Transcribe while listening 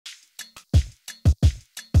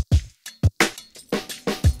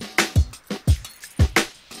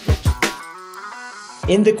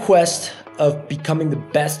In the quest of becoming the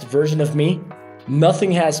best version of me,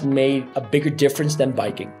 nothing has made a bigger difference than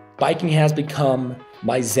biking. Biking has become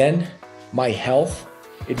my zen, my health.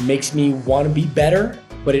 It makes me want to be better,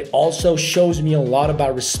 but it also shows me a lot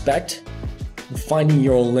about respect and finding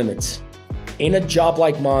your own limits. In a job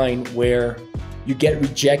like mine where you get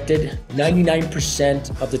rejected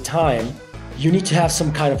 99% of the time, you need to have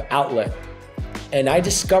some kind of outlet. And I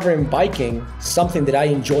discovered in biking something that I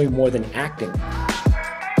enjoy more than acting.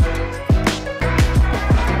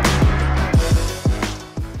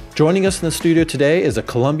 Joining us in the studio today is a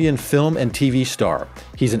Colombian film and TV star.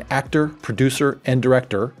 He's an actor, producer, and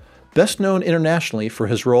director, best known internationally for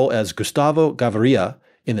his role as Gustavo Gaviria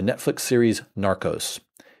in the Netflix series Narcos.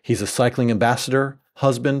 He's a cycling ambassador,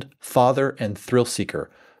 husband, father, and thrill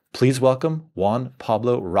seeker. Please welcome Juan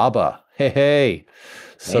Pablo Raba. Hey.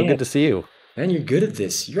 So good to see you. Man, you're good at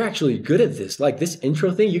this. You're actually good at this. Like this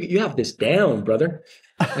intro thing, you have this down, brother.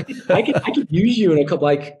 I could use you in a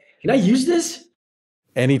couple, can I use this?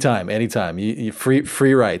 Anytime. You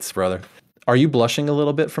free rights, brother. Are you blushing a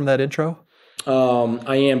little bit from that intro?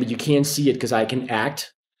 I am, but you can't see it because I can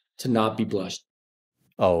act to not be blushed.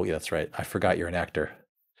 Oh, yeah, that's right. I forgot you're an actor.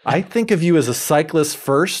 I think of you as a cyclist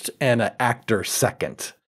first and an actor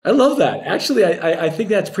second. I love that. Actually, I think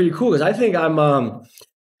that's pretty cool because I think I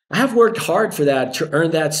have worked hard for that to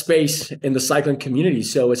earn that space in the cycling community.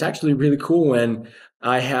 So it's actually really cool when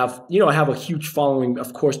I have a huge following,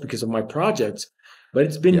 of course, because of my projects. But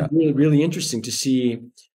it's been really, really interesting to see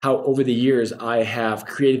how over the years I have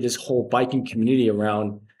created this whole biking community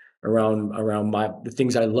around the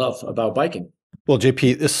things I love about biking. Well,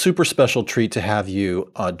 JP, it's a super special treat to have you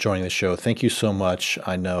joining the show. Thank you so much.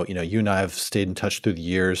 I know, you and I have stayed in touch through the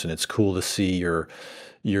years, and it's cool to see your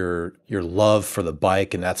love for the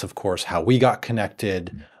bike, and that's of course how we got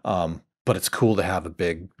connected. But it's cool to have a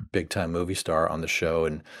big time movie star on the show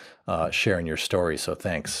and sharing your story. So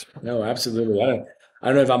thanks. No, absolutely. I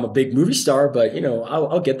don't know if I'm a big movie star, but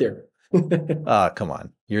I'll get there. Come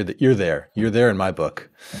on, you're there. You're there in my book.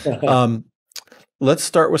 Let's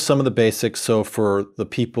start with some of the basics. So for the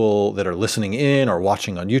people that are listening in or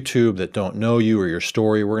watching on YouTube that don't know you or your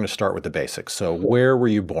story, we're going to start with the basics. So where were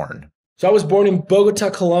you born? So I was born in Bogota,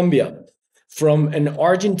 Colombia, from an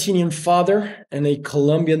Argentinian father and a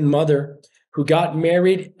Colombian mother who got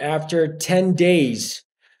married after 10 days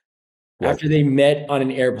after they met on an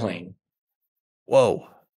airplane. Whoa.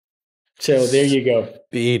 So there you go.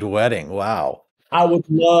 Speed wedding. Wow. I would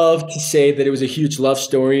love to say that it was a huge love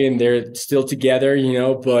story and they're still together,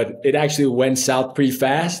 but it actually went south pretty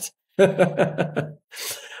fast. And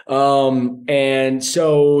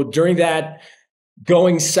so during that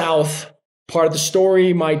going south part of the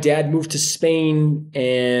story, my dad moved to Spain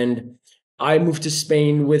and I moved to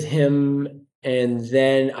Spain with him. And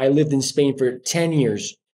then I lived in Spain for 10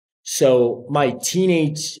 years. So my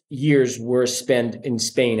teenage years were spent in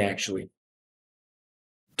Spain, actually.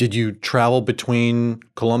 Did you travel between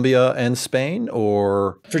Colombia and Spain,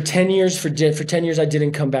 or? For 10 years, for 10 years, I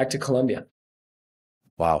didn't come back to Colombia.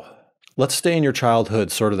 Wow. Let's stay in your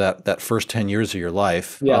childhood, sort of that first 10 years of your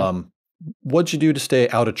life. Yeah. What'd you do to stay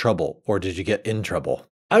out of trouble, or did you get in trouble?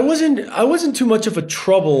 I wasn't too much of a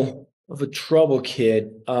trouble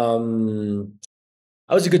kid. I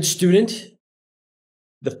was a good student.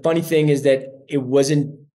 The funny thing is that it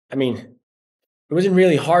wasn't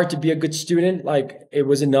really hard to be a good student. Like it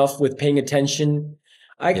was enough with paying attention.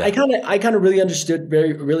 I kind of really understood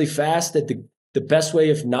really fast that the best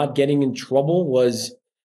way of not getting in trouble was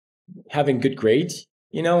having good grades,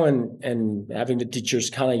 and having the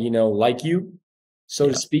teachers kind of, like you, so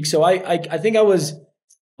to speak. So I think I was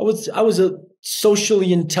a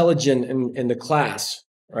socially intelligent in the class,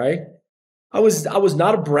 right? I was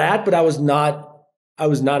not a brat, but I was not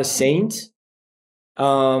a saint.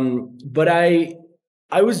 But I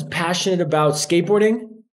was passionate about skateboarding,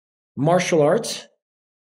 martial arts,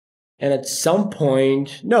 and at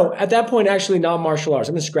that point, actually not martial arts.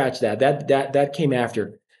 I'm gonna scratch that. That came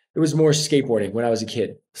after. It was more skateboarding when I was a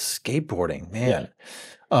kid. Skateboarding, man.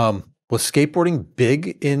 Yeah. Was skateboarding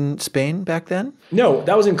big in Spain back then? No,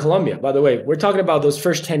 that was in Colombia, by the way. We're talking about those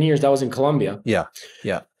first 10 years. That was in Colombia. Yeah.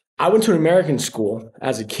 I went to an American school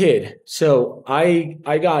as a kid, so I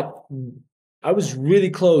was really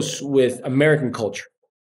close with American culture.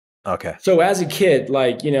 Okay. So as a kid,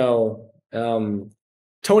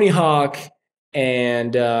 Tony Hawk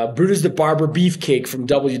and Brutus the Barber Beefcake from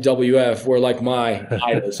WWF were like my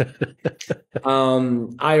idols.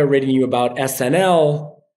 I already knew about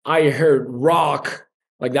SNL. I heard rock.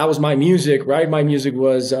 Like that was my music, right? My music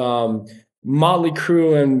was Motley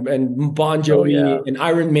Crue and Bon Jovi and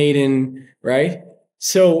Iron Maiden, right?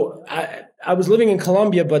 So I was living in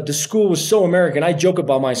Colombia, but the school was so American. I joke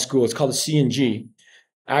about my school. It's called the CNG.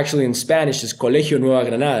 Actually, in Spanish, it's Colegio Nueva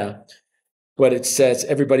Granada, but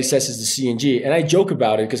everybody says it's the CNG. And I joke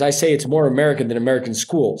about it because I say it's more American than American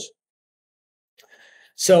schools.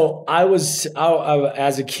 So as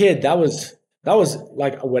a kid, that was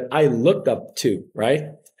like what I looked up to, right?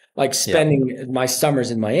 Like spending my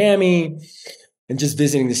summers in Miami and just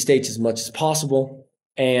visiting the States as much as possible.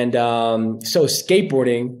 And so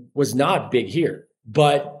skateboarding was not big here,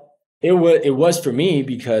 but it was for me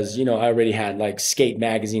because, I already had like Skate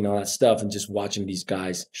magazine, all that stuff, and just watching these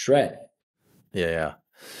guys shred. Yeah.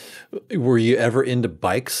 Were you ever into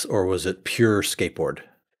bikes, or was it pure skateboard?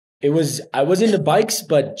 I was into bikes,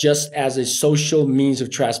 but just as a social means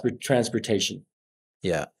of transportation.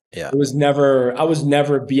 Yeah. I was never a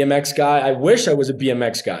BMX guy. I wish I was a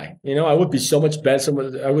BMX guy. I would be so much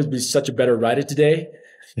better. I would be such a better rider today.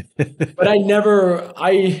 But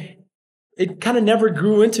it kind of never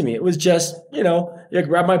grew into me. It was just,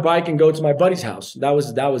 grab my bike and go to my buddy's house. That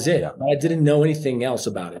was it. Yeah. I didn't know anything else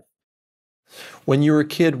about it. When you were a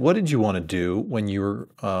kid, what did you want to do when you were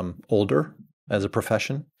older as a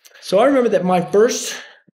profession? So I remember that my first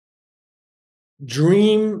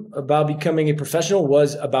dream about becoming a professional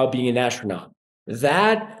was about being an astronaut.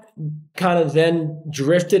 That kind of then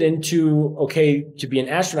drifted into, okay, to be an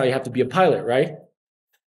astronaut, you have to be a pilot, right?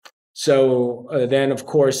 So then, of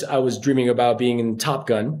course, I was dreaming about being in Top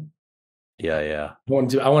Gun. Yeah.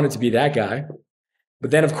 I wanted to be that guy. But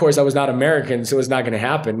then, of course, I was not American, so it's not going to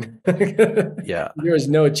happen. Yeah. There was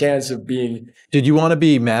no chance of being. Did you want to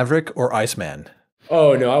be Maverick or Iceman?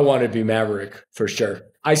 Oh, no, I wanted to be Maverick for sure.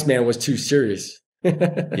 Iceman was too serious.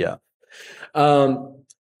 Yeah.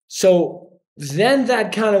 So then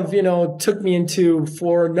that kind of, took me into,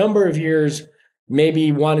 for a number of years,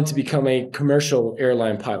 maybe wanted to become a commercial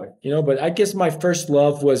airline pilot, but I guess my first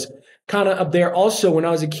love was kind of up there. Also, when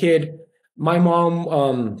I was a kid, my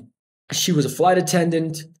mom, she was a flight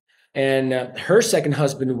attendant, and her second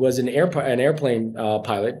husband was an airplane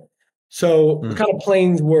pilot. So kind of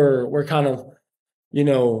planes were kind of,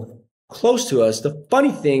 close to us. The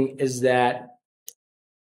funny thing is that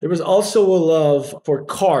there was also a love for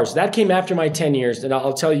cars. That came after my 10 years, and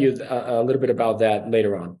I'll tell you a little bit about that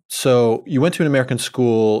later on. So you went to an American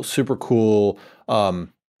school, super cool,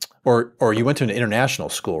 or you went to an international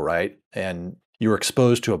school, right? And you were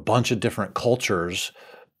exposed to a bunch of different cultures.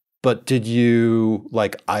 But did you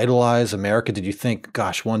like idolize America? Did you think,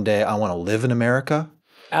 gosh, one day I want to live in America?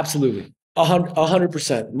 Absolutely.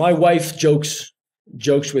 100%. My wife jokes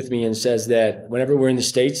with me and says that whenever we're in the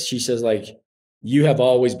States, she says, like, you have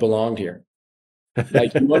always belonged here.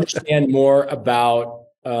 Like, you understand more about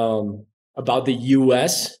the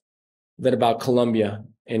US than about Colombia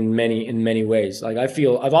in many ways. Like,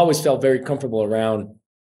 I've always felt very comfortable around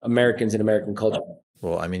Americans and American culture.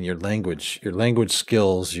 Well, I mean, your language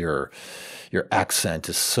skills, your accent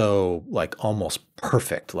is so like almost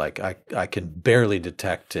perfect. Like I can barely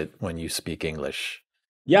detect it when you speak English.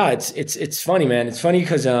 Yeah, it's funny, man. It's funny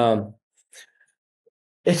because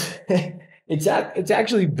it's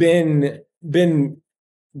actually been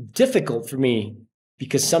difficult for me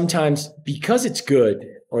because sometimes, because it's good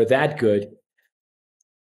or that good,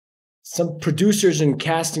 some producers and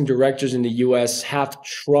casting directors in the US have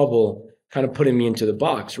trouble kind of putting me into the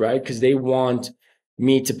box, right? Because they want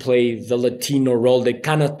me to play the Latino role that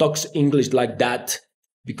kind of talks English like that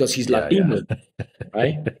because he's Latino,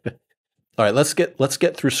 right? All right, let's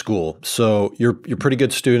get through school. So you're a pretty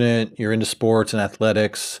good student. You're into sports and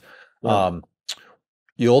athletics. Yeah.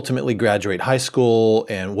 You ultimately graduate high school,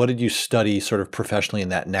 and what did you study sort of professionally in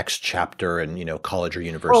that next chapter in, college or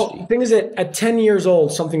university? Well, the thing is that at 10 years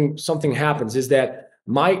old, something happens. Is that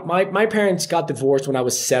my parents got divorced when I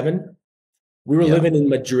was 7. We were living in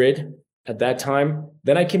Madrid at that time.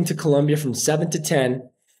 Then I came to Colombia from 7 to 10.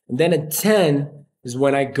 And then at 10 is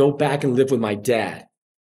when I go back and live with my dad.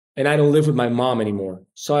 And I don't live with my mom anymore.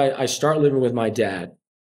 So I start living with my dad.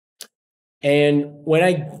 And when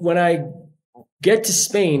I get to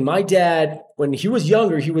Spain, my dad, when he was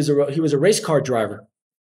younger, he was a race car driver.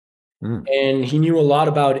 And he knew a lot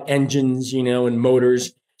about engines, and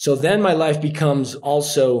motors. So then my life becomes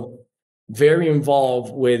also very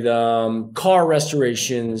involved with car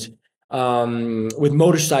restorations, with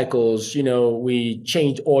motorcycles. We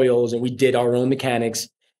changed oils and we did our own mechanics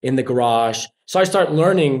in the garage. So I start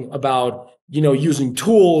learning about, using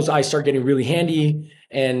tools. I start getting really handy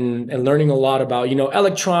and learning a lot about,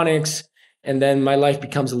 electronics. And then my life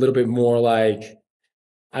becomes a little bit more like,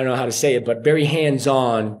 I don't know how to say it, but very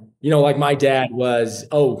hands-on. Like my dad was,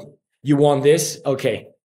 oh, you want this? Okay,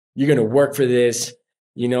 you're going to work for this.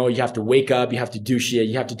 You know, you have to wake up, you have to do shit,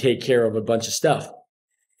 you have to take care of a bunch of stuff.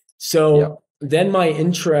 So then my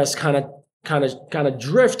interest kind of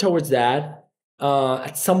drift towards that.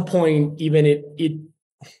 At some point, even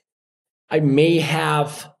I may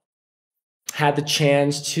have had the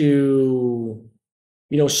chance to,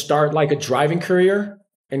 start like a driving career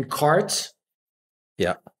in karts.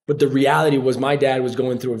 Yeah. But the reality was my dad was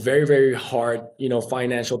going through a very, very hard,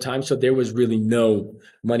 financial time. So there was really no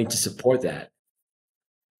money to support that.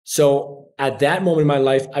 So at that moment in my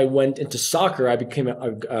life, I went into soccer. I became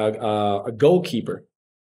a goalkeeper,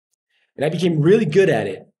 and I became really good at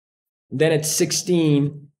it. Then at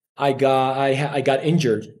 16, I got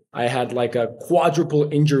injured. I had like a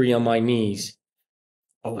quadruple injury on my knees.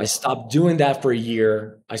 Oh. I stopped doing that for a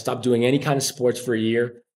year. I stopped doing any kind of sports for a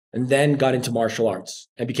year, and then got into martial arts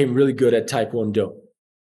and became really good at Taekwondo.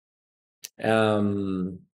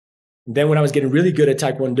 Then when I was getting really good at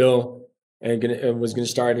Taekwondo and was going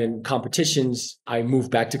to start in competitions, I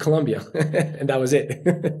moved back to Colombia, and that was it.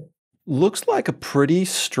 Looks like a pretty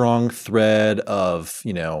strong thread of,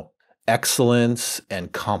 excellence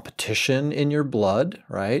and competition in your blood,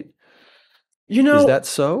 right? Is that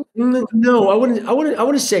so? No, I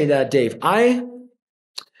wouldn't say that, Dave.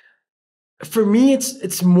 For me,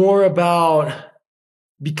 it's more about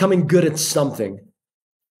becoming good at something.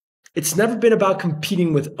 It's never been about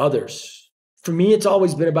competing with others. For me, it's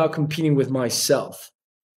always been about competing with myself.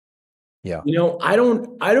 Yeah. I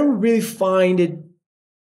don't really find it.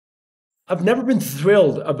 I've never been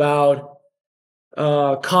thrilled about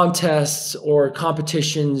contests or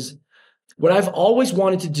competitions. What I've always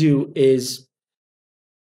wanted to do is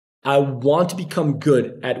I want to become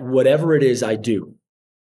good at whatever it is I do.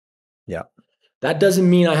 Yeah. That doesn't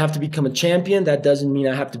mean I have to become a champion. That doesn't mean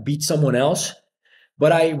I have to beat someone else.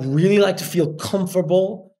 But I really like to feel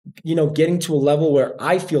comfortable, getting to a level where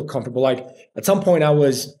I feel comfortable. Like at some point I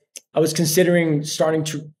was considering starting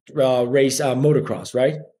to race motocross,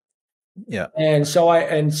 right? Yeah. And so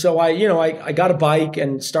I got a bike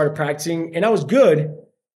and started practicing, and I was good,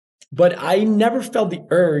 but I never felt the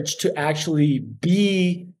urge to actually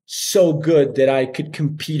be so good that I could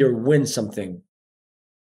compete or win something.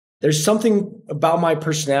 There's something about my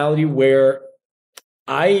personality where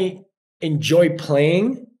I enjoy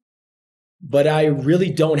playing, but I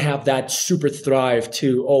really don't have that super thrive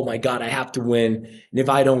to, oh my God, I have to win. And if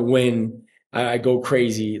I don't win, I go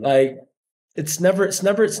crazy. Like it's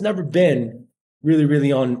never been really,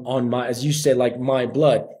 really on my, as you said, like my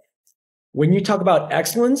blood. When you talk about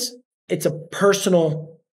excellence, it's a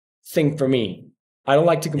personal thing for me. I don't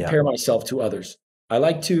like to compare myself to others. I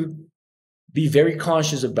like to be very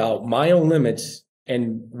conscious about my own limits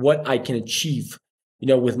and what I can achieve,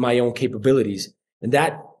 with my own capabilities. And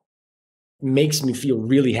that makes me feel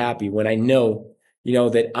really happy when I know,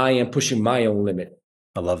 that I am pushing my own limit.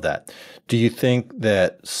 I love that. Do you think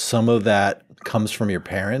that some of that comes from your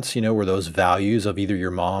parents? Were those values of either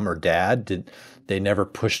your mom or dad? Did they never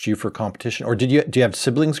pushed you for competition? Or do you have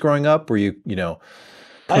siblings growing up? Were you,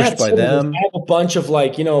 pushed by them? I have a bunch of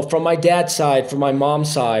from my dad's side, from my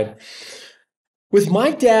mom's side. With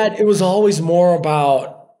my dad, it was always more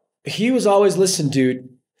about, he was always, listen, dude,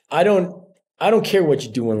 I don't care what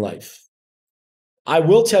you do in life. I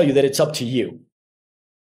will tell you that it's up to you.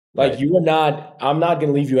 Like right. I'm not going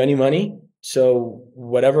to leave you any money. So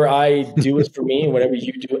whatever I do is for me, and whatever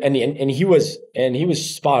you do. And he was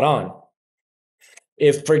spot on.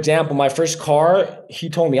 If, for example, my first car, he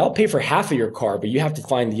told me, I'll pay for half of your car, but you have to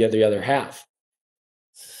find the other half.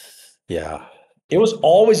 Yeah. It was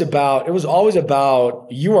always about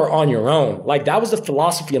you are on your own. Like that was the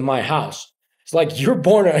philosophy in my house. It's like you're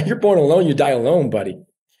born alone, you die alone, buddy.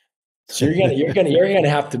 So you're gonna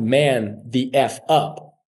have to man the F up.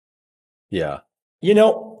 Yeah.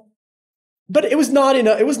 But it was not in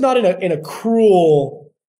a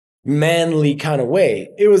cruel, manly kind of way.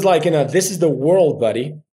 It was like this is the world,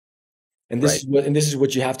 buddy. And this is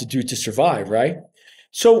what you have to do to survive, right?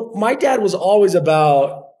 So my dad was always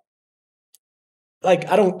about, like,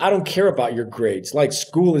 I don't care about your grades. Like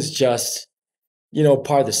school is just,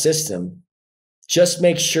 part of the system. Just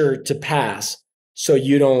make sure to pass so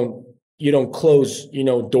you don't close,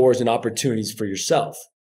 doors and opportunities for yourself.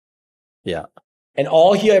 Yeah. And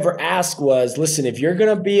all he ever asked was, listen, if you're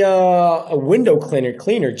going to be a window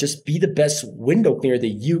cleaner, just be the best window cleaner that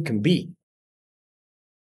you can be.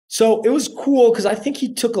 So it was cool because I think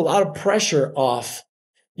he took a lot of pressure off.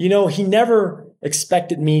 He never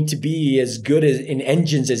expected me to be as good in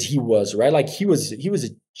engines as he was, right? Like he was a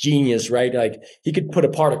genius, right? Like he could put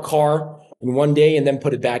apart a car in one day and then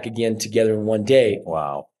put it back again together in one day.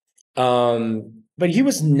 Wow. But he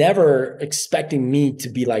was never expecting me to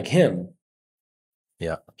be like him.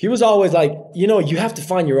 Yeah. He was always like, you have to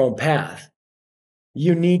find your own path.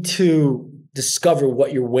 You need to discover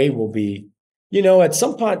what your way will be. At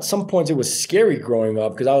some points it was scary growing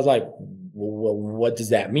up because I was like, well, what does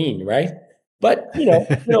that mean, right? But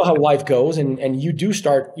how life goes, and you do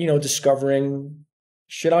start, discovering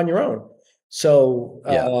shit on your own. So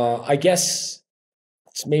Yeah. I guess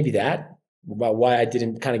it's maybe that about why I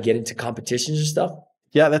didn't kind of get into competitions and stuff.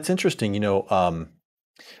 Yeah, that's interesting.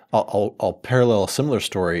 I'll parallel a similar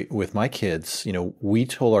story with my kids. We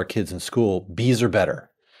told our kids in school, B's are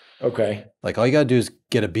better. Okay. Like all you gotta do is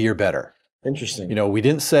get a B or better. Interesting. We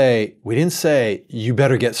didn't say you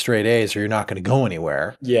better get straight A's or you're not going to go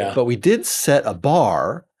anywhere. Yeah. But we did set a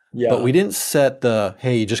bar. Yeah. But we didn't set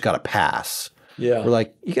hey, you just got to pass. Yeah. We're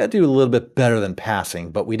like, you got to do a little bit better than passing.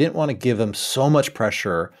 But we didn't want to give them so much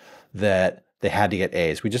pressure that they had to get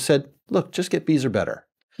A's. We just said, look, just get B's or better.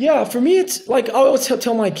 Yeah. For me, it's like I always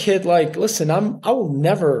tell my kid, like, listen, I will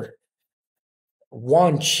never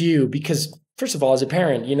want you because. First of all, as a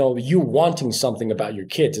parent, you wanting something about your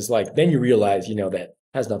kids is like, then you realize, that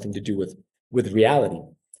has nothing to do with reality.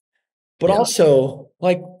 But also,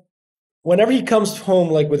 like, whenever he comes home,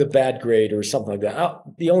 like with a bad grade or something like that,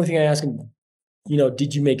 the only thing I ask him,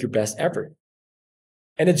 did you make your best effort?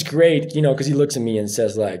 And it's great, because he looks at me and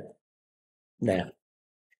says like, nah.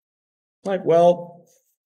 Like, well,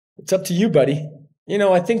 it's up to you, buddy.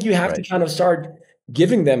 I think you have to kind of start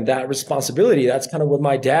giving them that responsibility. That's kind of what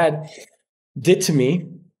my dad did to me,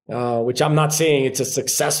 which I'm not saying it's a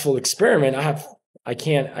successful experiment. I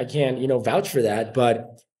can't, vouch for that,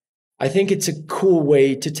 but I think it's a cool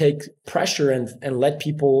way to take pressure and let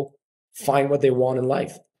people find what they want in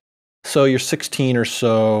life. So you're 16 or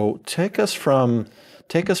so. Take us from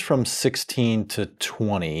 16 to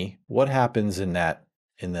 20. What happens in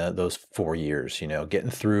those 4 years,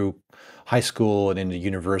 getting through high school and into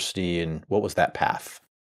university, and what was that path?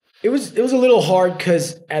 It was a little hard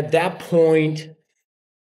because at that point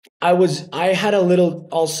I've always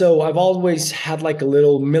had like a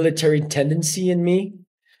little military tendency in me.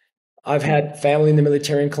 I've had family in the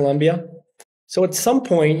military in Colombia. So at some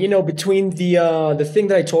point, between the thing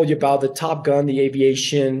that I told you about, the Top Gun, the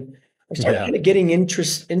aviation, I started kind of getting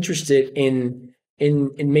interested in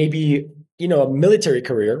maybe, a military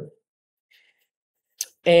career.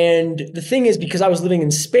 And the thing is, because I was living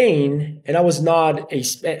in Spain and I was not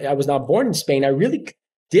born in Spain, I really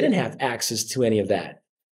didn't have access to any of that.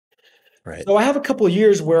 Right. So I have a couple of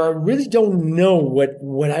years where I really don't know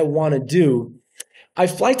what I want to do. I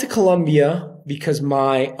fly to Colombia because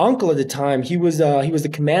my uncle at the time, he was the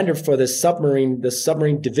commander for the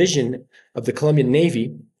submarine division of the Colombian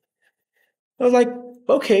Navy. I was like,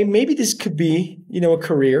 okay, maybe this could be, a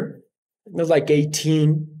career. I was like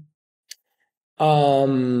 18.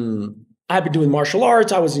 I've been doing martial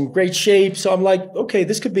arts. I was in great shape. So I'm like, okay,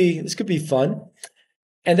 this could be fun.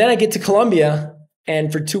 And then I get to Colombia,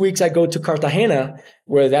 and for 2 weeks I go to Cartagena,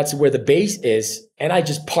 that's where the base is. And I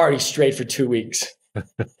just party straight for 2 weeks.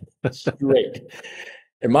 Great.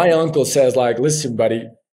 And my uncle says like, listen, buddy,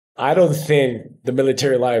 I don't think the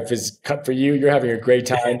military life is cut for you. You're having a great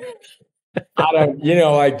time. I don't,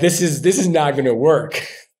 this is not going to work.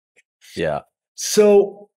 Yeah.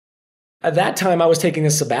 So at that time, I was taking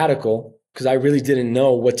a sabbatical because I really didn't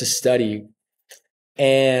know what to study.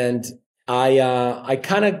 And I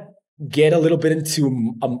kind of get a little bit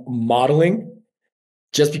into modeling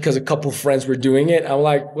just because a couple of friends were doing it. I'm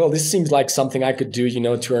like, well, this seems like something I could do,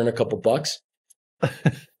 to earn a couple bucks.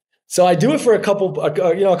 So I do it for a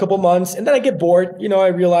couple months, and then I get bored. I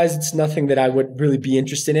realize it's nothing that I would really be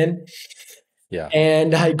interested in. Yeah.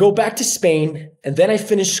 And I go back to Spain, and then I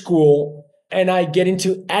finish school. And I get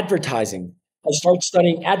into advertising. I start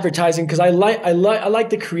studying advertising because I like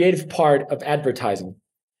the creative part of advertising.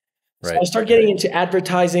 So I start getting into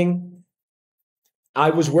advertising. I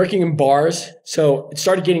was working in bars, so it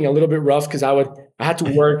started getting a little bit rough because I had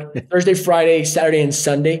to work Thursday, Friday, Saturday, and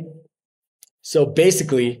Sunday. So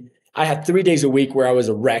basically, I had 3 days a week where I was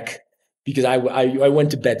a wreck because I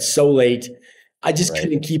went to bed so late. I just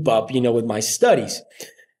couldn't keep up, with my studies.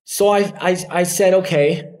 So I said,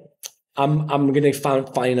 okay, I'm going to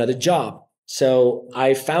find another job. So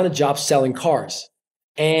I found a job selling cars.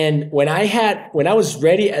 And when I was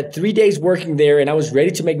ready at 3 days working there and I was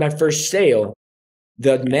ready to make my first sale,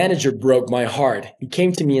 the manager broke my heart. He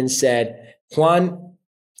came to me and said, Juan,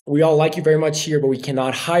 we all like you very much here, but we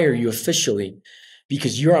cannot hire you officially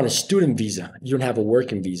because you're on a student visa. You don't have a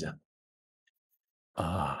working visa.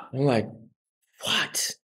 I'm like,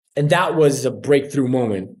 what? And that was a breakthrough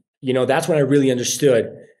moment. That's when I really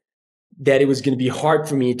understood that it was going to be hard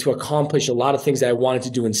for me to accomplish a lot of things that I wanted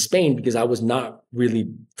to do in Spain because I was not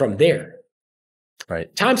really from there.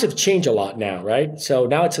 Right. Times have changed a lot now, right? So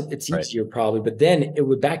now it's Right. easier probably, but then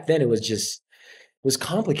back then it was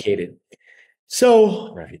complicated.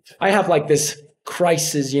 So Right. I have like this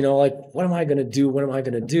crisis, like, what am I going to do? What am I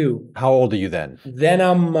going to do? How old are you then? Then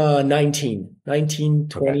I'm 19,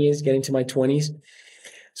 20s, okay. Getting to my 20s.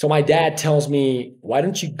 So my dad tells me, why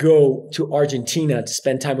don't you go to Argentina to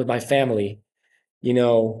spend time with my family?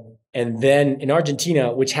 And then in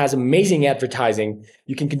Argentina, which has amazing advertising,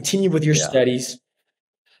 you can continue with your studies.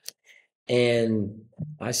 And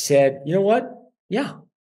I said, you know what? Yeah,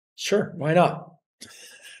 sure. Why not?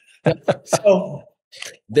 So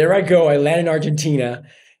there I go. I land in Argentina.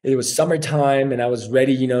 It was summertime and I was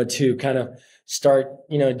ready, to kind of start,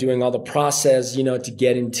 doing all the process, to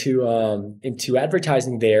get into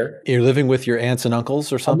advertising there. You're living with your aunts and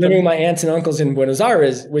uncles or something? I'm living with my aunts and uncles in Buenos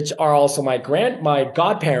Aires, which are also my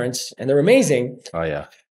godparents, and they're amazing. Oh, yeah.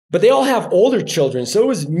 But they all have older children. So it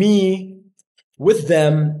was me with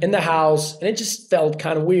them in the house, and it just felt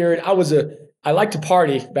kind of weird. I liked to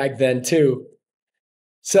party back then too.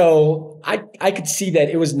 So I could see that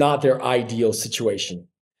it was not their ideal situation.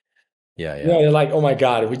 Yeah, yeah. They're like, oh my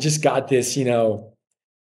God, we just got this, man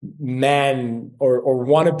or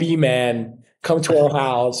wannabe man come to our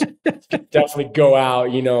house, definitely go out,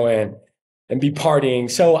 and be partying.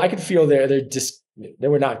 So I could feel they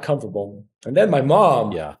were not comfortable. And then my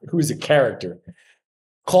mom, who's a character,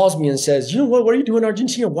 calls me and says, you know what are you doing in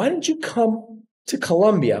Argentina? Why don't you come to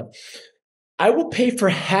Colombia? I will pay for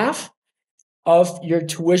half of your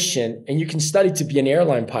tuition and you can study to be an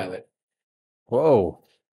airline pilot. Whoa.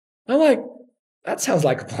 I'm like, that sounds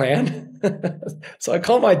like a plan. So I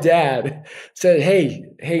called my dad, said, hey,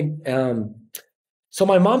 so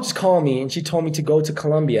my mom just called me and she told me to go to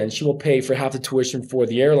Colombia and she will pay for half the tuition for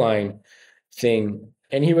the airline thing.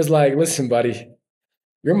 And he was like, listen, buddy,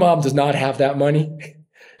 your mom does not have that money.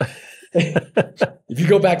 If you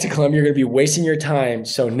go back to Colombia, you're going to be wasting your time.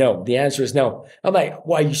 So no, the answer is no. I'm like,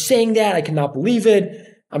 why are you saying that? I cannot believe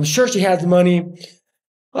it. I'm sure she has the money.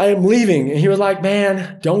 I am leaving. And he was like,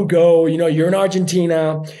 man, don't go. You're in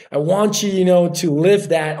Argentina. I want you, to live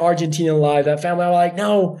that Argentinian life, that family. I'm like,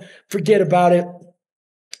 no, forget about it.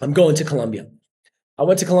 I'm going to Colombia. I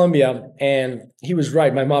went to Colombia and he was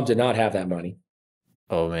right. My mom did not have that money.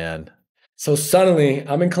 Oh, man. So suddenly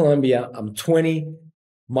I'm in Colombia. I'm 20.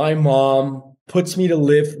 My mom puts me to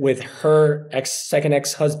live with her second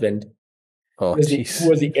ex-husband, who was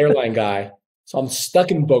the airline guy. So I'm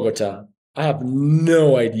stuck in Bogota. I have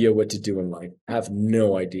no idea what to do in life. I have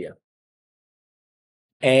no idea.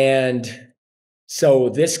 And so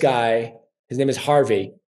this guy, his name is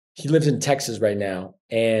Harvey. He lives in Texas right now,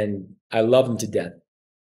 and I love him to death.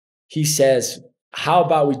 He says, how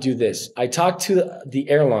about we do this? I talked to the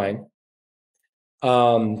airline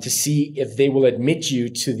to see if they will admit you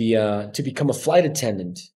to become a flight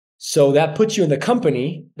attendant. So that puts you in the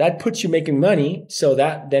company, that puts you making money. So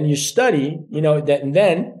that then you study, and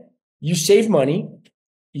then you save money.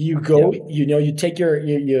 You go, you take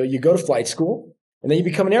you go to flight school, and then you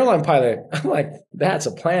become an airline pilot. I'm like, that's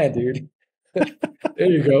a plan, dude.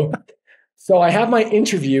 There you go. So I have my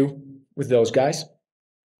interview with those guys,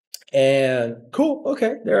 and cool.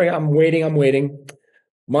 Okay, there I am. I'm waiting.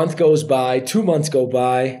 Month goes by, 2 months go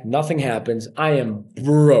by, nothing happens. I am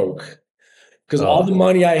broke because all the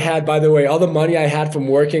money I had, by the way, all the money I had from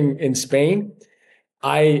working in Spain,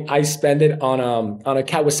 I spend it on a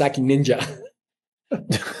Kawasaki Ninja.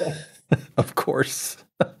 Of course.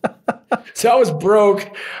 So I was broke.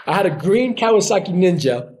 I had a green Kawasaki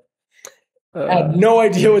Ninja. I had no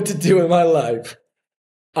idea what to do in my life.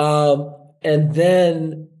 And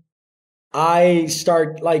then I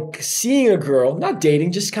start like seeing a girl, not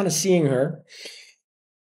dating, just kind of seeing her.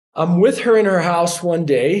 I'm with her in her house one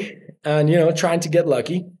day and, trying to get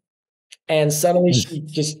lucky. And suddenly she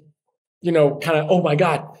just, kind of, oh my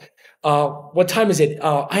God, what time is it?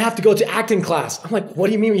 I have to go to acting class. I'm like, what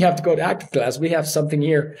do you mean we have to go to acting class? We have something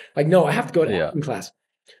here. Like, no, I have to go to acting class.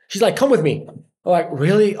 She's like, come with me. I'm like,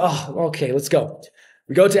 really? Oh, okay, let's go.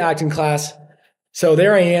 We go to acting class. So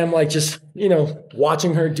there I am, like just,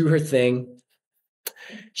 watching her do her thing.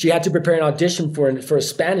 She had to prepare an audition for a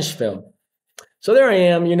Spanish film. So there I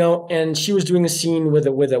am, and she was doing a scene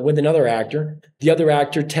with another actor. The other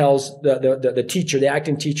actor tells the teacher, the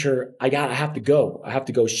acting teacher, I have to go. I have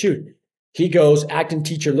to go shoot. He goes, acting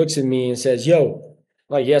teacher looks at me and says, yo,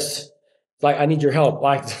 like, yes, like, I need your help.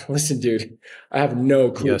 Like, listen, dude, I have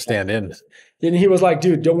no clue. You gotta stand in. And he was like,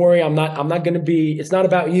 dude, don't worry. I'm not going to be, it's not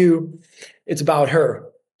about you. It's about her.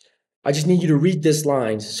 I just need you to read this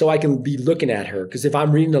lines so I can be looking at her. Because if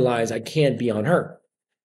I'm reading the lines, I can't be on her.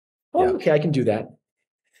 Oh, okay, I can do that.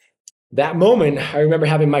 that moment, I remember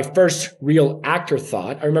having my first real actor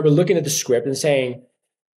thought. I remember looking at the script and saying,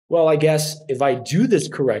 well, I guess if I do this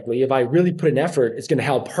correctly, if I really put an effort, it's going to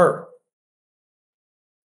help her.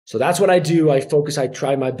 So that's what I do. I focus, I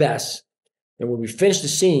try my best. And when we finished the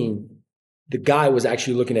scene, the guy was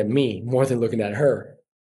actually looking at me more than looking at her.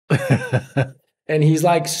 And he's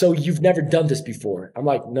like, so you've never done this before? I'm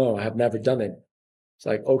like, no, I have never done it. It's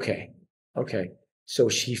like, okay. So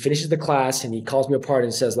he finishes the class and he calls me apart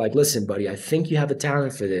and says, like, listen, buddy, I think you have a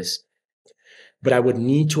talent for this, but I would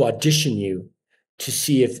need to audition you to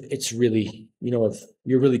see if it's really, if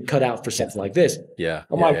you're really cut out for something like this. Yeah.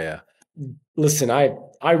 I'm like, listen, I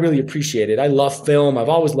really appreciate it. I love film. I've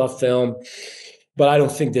always loved film, but I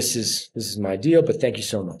don't think this is my deal, but thank you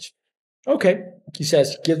so much. Okay. He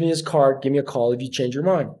says, give me his card, give me a call if you change your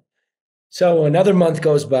mind. So another month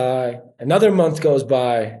goes by,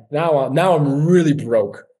 Now I'm really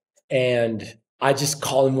broke. And I just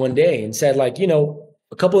called him one day and said, like,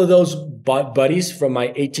 a couple of those buddies from my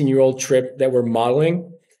 18-year-old trip that were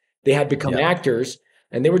modeling, they had become actors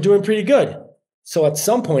and they were doing pretty good. So at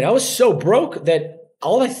some point I was so broke that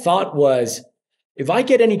all I thought was, if I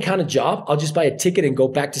get any kind of job, I'll just buy a ticket and go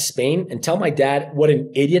back to Spain and tell my dad what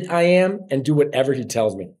an idiot I am and do whatever he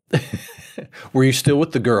tells me. Were you still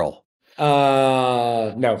with the girl?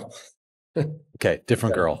 No. Okay,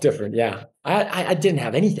 different girl. Different, yeah. I didn't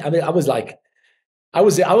have anything. I mean, I was like, I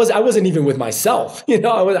wasn't even with myself.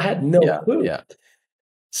 I had no clue. Yeah.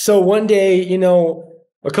 So one day,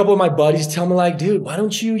 a couple of my buddies tell me, like, dude, why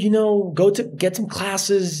don't you, go to get some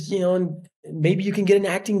classes, and maybe you can get an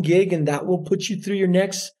acting gig and that will put you through your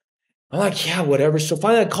next. I'm like, yeah, whatever. So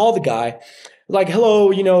finally I call the guy, like,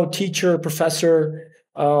 hello, teacher, professor,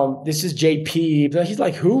 this is JP. But he's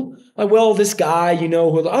like, who? Like, well, this guy,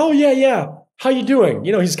 oh yeah. How you doing?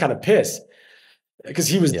 He's kind of pissed because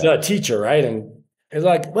he was the teacher, right? And he's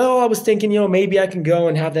like, well, I was thinking, maybe I can go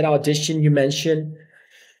and have that audition you mentioned.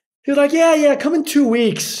 He was like, yeah, come in 2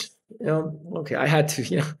 weeks. Okay, I had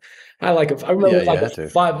to, I remember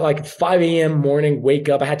 5 a.m. morning, wake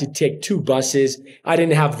up. I had to take 2 buses. I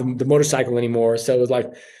didn't have the motorcycle anymore. So it was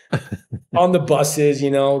like on the buses,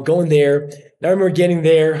 going there. And I remember getting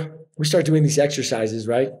there. We start doing these exercises,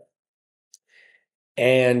 right?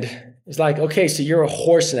 And it's like, okay, so you're a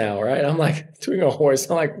horse now, right? I'm like, doing a horse.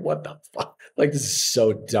 I'm like, what the fuck? Like, this is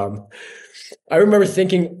so dumb. I remember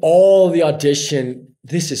thinking all the audition,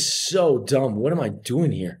 this is so dumb. What am I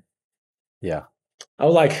doing here? Yeah. I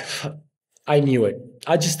was like, I knew it.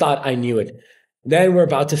 I just thought I knew it. Then we're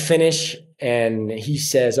about to finish and he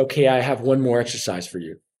says, okay, I have one more exercise for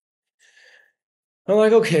you. I'm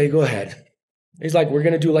like, okay, go ahead. He's like, we're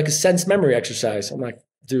going to do like a sense memory exercise. I'm like,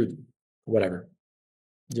 dude, whatever.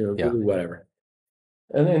 Whatever.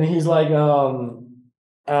 And then he's like,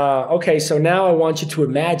 okay, so now I want you to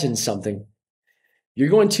imagine something. You're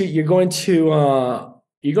going to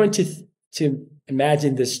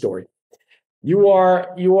imagine this story. You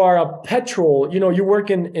are a petrol, you work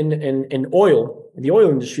in oil, in the oil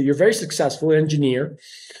industry. You're a very successful engineer.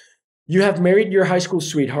 You have married your high school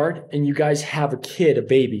sweetheart and you guys have a kid, a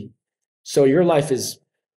baby. So your life is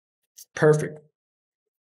perfect.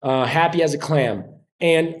 Happy as a clam.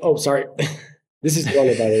 And, oh, sorry. This is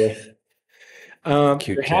Lola, by the way.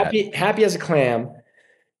 Cute happy as a clam.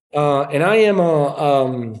 And I am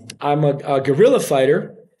I'm a guerrilla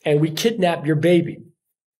fighter and we kidnapped your baby.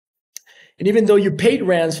 And even though you paid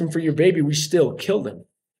ransom for your baby, we still killed him.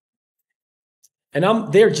 And I'm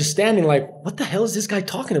there just standing like, what the hell is this guy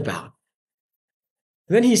talking about?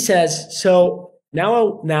 And then he says, so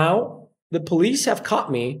now the police have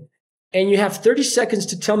caught me and you have 30 seconds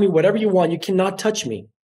to tell me whatever you want. You cannot touch me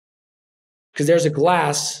because there's a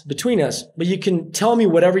glass between us, but you can tell me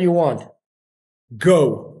whatever you want.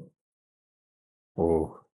 Go.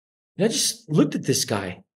 Oh. And I just looked at this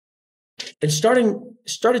guy and started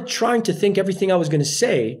trying to think everything I was going to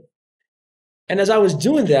say. And as I was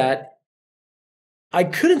doing that, I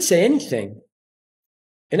couldn't say anything.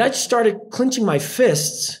 And I just started clenching my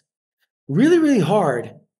fists really, really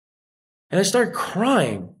hard. And I started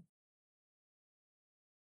crying.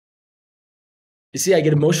 You see, I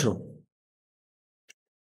get emotional.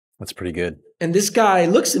 That's pretty good. And this guy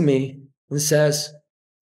looks at me and says,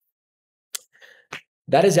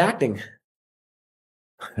 that is acting.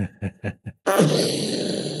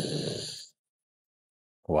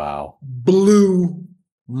 Wow. Blew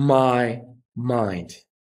my mind.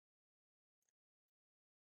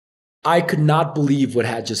 I could not believe what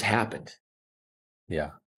had just happened.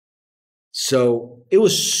 Yeah. So it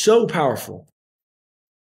was so powerful.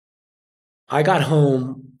 I got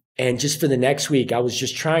home And just for the next week, I was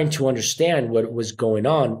just trying to understand what was going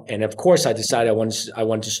on. And of course, I decided I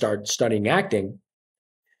wanted to start studying acting.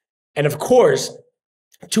 And of course,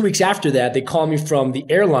 2 weeks after that, they called me from the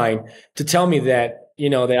airline to tell me that,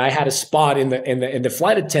 that I had a spot in the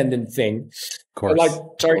flight attendant thing. Of course. I'm like,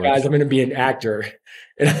 sorry guys, I'm going to be an actor.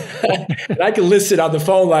 And I can listen on the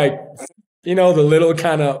phone, like, the little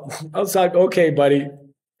kind of, I was like, okay, buddy.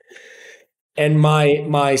 And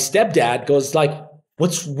my stepdad goes like,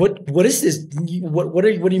 what is this? What do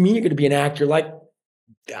you mean you're going to be an actor? Like,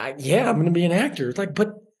 yeah, I'm going to be an actor. It's like,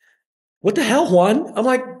 but what the hell, Juan? I'm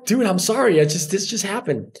like, dude, I'm sorry. This just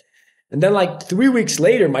happened. And then like 3 weeks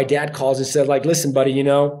later, my dad calls and said like, listen, buddy,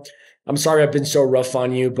 I'm sorry I've been so rough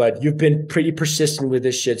on you, but you've been pretty persistent with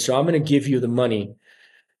this shit. So I'm going to give you the money,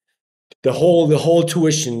 the whole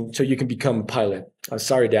tuition so you can become a pilot. I'm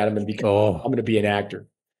sorry, Dad. I'm going to be an actor.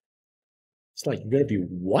 It's like, you're going to be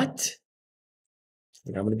what?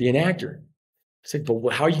 I'm going to be an actor. It's like, but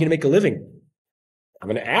how are you going to make a living? I'm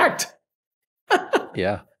going to act.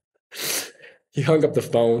 Yeah. He hung up the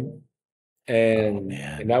phone and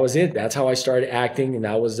that was it. That's how I started acting. And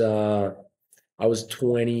I was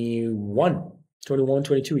 21,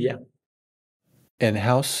 22. Yeah. And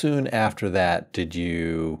how soon after that did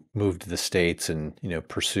you move to the States and,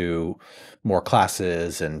 pursue more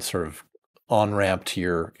classes and sort of on-ramp to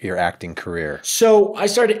your acting career? So I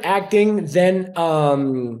started acting. Then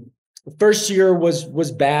the first year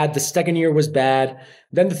was bad. The second year was bad.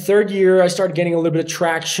 Then the third year, I started getting a little bit of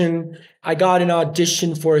traction. I got an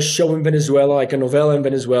audition for a show in Venezuela, like a novela in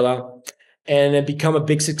Venezuela, and it became a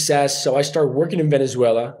big success. So I started working in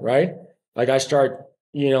Venezuela, right? Like I start,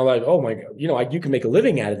 like, oh my God, you can make a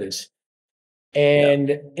living out of this.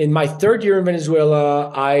 And in my third year in Venezuela,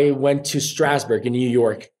 I went to Strasbourg in New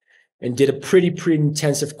York and did a pretty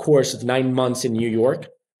intensive course of 9 months in New York,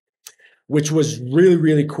 which was really,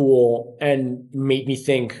 really cool and made me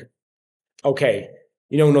think, okay,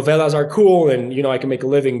 novellas are cool and, I can make a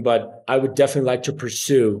living, but I would definitely like to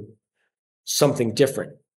pursue something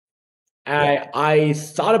different. I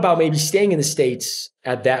thought about maybe staying in the States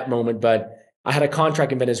at that moment, but I had a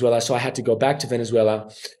contract in Venezuela, so I had to go back to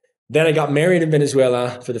Venezuela. Then I got married in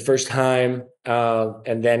Venezuela for the first time.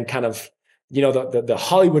 And then kind of, the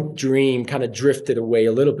Hollywood dream kind of drifted away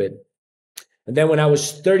a little bit. And then when I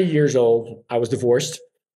was 30 years old, I was divorced.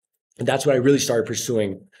 And that's when I really started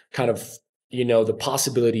pursuing kind of, the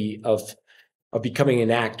possibility of becoming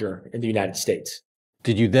an actor in the United States.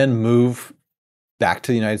 Did you then move back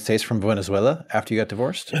to the United States from Venezuela after you got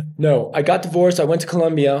divorced? No, I got divorced. I went to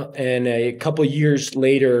Colombia, and a couple of years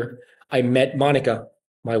later, I met Monica,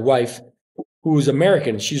 my wife, who's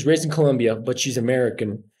American. She's raised in Colombia, but she's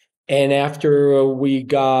American. And after we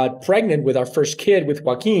got pregnant with our first kid, with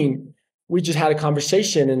Joaquin, we just had a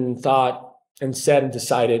conversation and thought and said and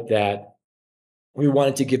decided that we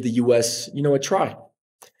wanted to give the U.S., a try.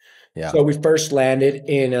 Yeah. So we first landed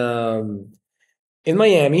in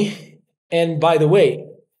Miami. And by the way,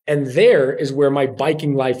 and there is where my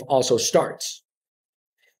biking life also starts.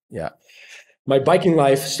 Yeah. My biking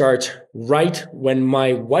life starts right when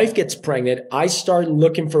my wife gets pregnant. I start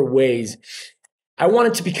looking for ways. I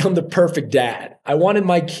wanted to become the perfect dad. I wanted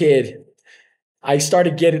my kid. I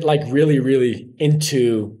started getting like really, really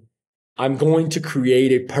into, I'm going to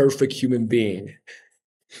create a perfect human being.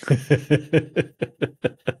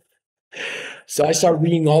 So I started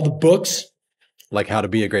reading all the books. Like How to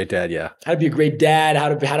Be a Great Dad, yeah. How to be a great dad, how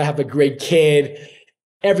to have a great kid,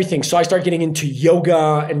 everything. So I started getting into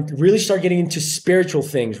yoga and really started getting into spiritual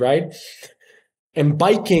things, right? And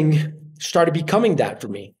biking started becoming that for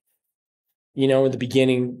me. In the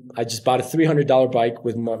beginning, I just bought a $300 bike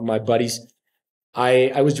with my buddies.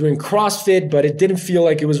 I was doing CrossFit, but it didn't feel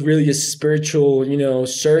like it was really a spiritual,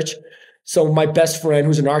 search. So my best friend,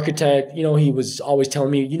 who's an architect, he was always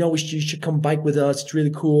telling me, you should come bike with us. It's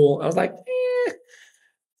really cool. I was like,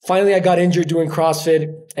 Finally, I got injured doing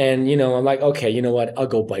CrossFit, and I'm like, okay, you know what? I'll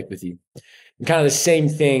go bike with you. And kind of the same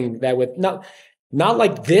thing that with not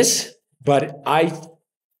like this, but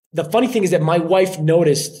the funny thing is that my wife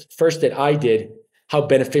noticed first that I did how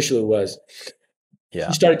beneficial it was. Yeah.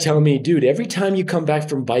 She started telling me, dude, every time you come back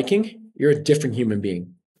from biking, you're a different human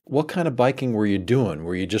being. What kind of biking were you doing?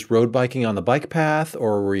 Were you just road biking on the bike path,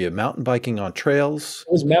 or were you mountain biking on trails?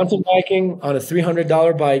 I was mountain biking on a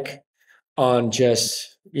 $300 bike on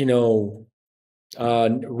just, road,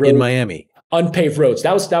 in Miami, unpaved roads.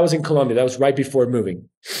 That was in Colombia. That was right before moving.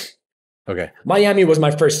 Okay. Miami was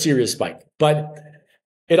my first serious bike, but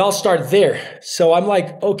it all started there. So I'm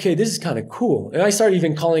like, okay, this is kind of cool. And I started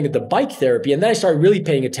even calling it the bike therapy. And then I started really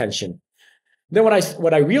paying attention. Then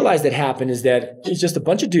what I realized that happened is that it's just a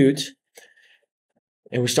bunch of dudes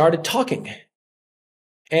and we started talking.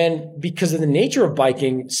 And because of the nature of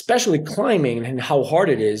biking, especially climbing and how hard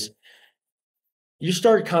it is, you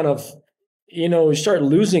start kind of, you start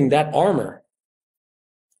losing that armor.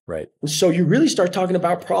 Right. And so you really start talking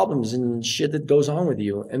about problems and shit that goes on with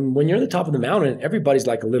you. And when you're at the top of the mountain, everybody's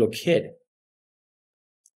like a little kid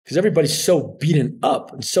because everybody's so beaten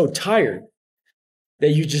up and so tired that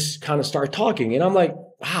you just kind of start talking. And I'm like,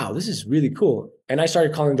 wow, this is really cool. And I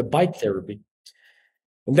started calling it bike therapy.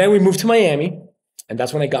 And then we moved to Miami, and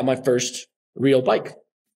that's when I got my first real bike.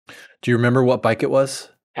 Do you remember what bike it was?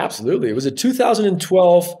 Absolutely. It was a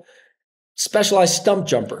 2012 Specialized Stump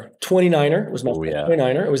Jumper 29er. It was my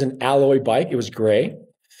 29er. It was an alloy bike. It was gray.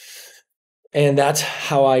 And that's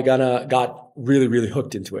how I got really, really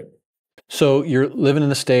hooked into it. So you're living in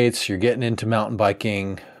the States, you're getting into mountain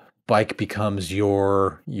biking. Bike becomes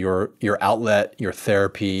your outlet, your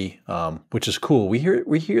therapy, which is cool. We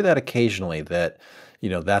hear that occasionally, that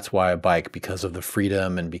that's why I bike, because of the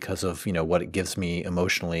freedom and because of what it gives me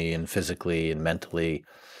emotionally and physically and mentally.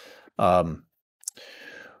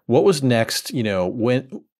 What was next?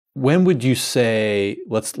 When would you say,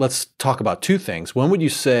 let's talk about two things. When would you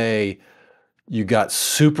say you got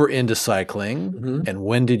super into cycling, mm-hmm. and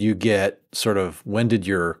when did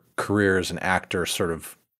your career as an actor sort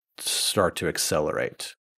of start to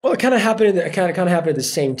accelerate? Well, it kind of happened at the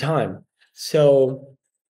same time. So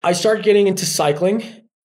I started getting into cycling.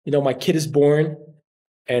 My kid is born,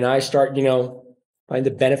 and I start, find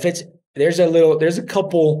the benefits. There's a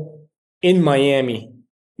couple in Miami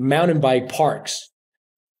mountain bike parks.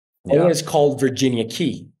 Yeah. One is called Virginia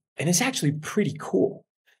Key, and it's actually pretty cool.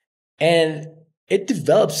 And it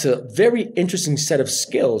develops a very interesting set of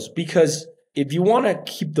skills, because if you want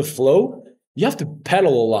to keep the flow, you have to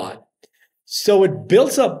pedal a lot. So it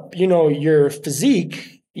builds up, your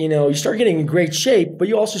physique. You start getting in great shape, but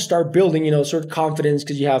you also start building, sort of confidence,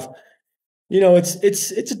 because you have,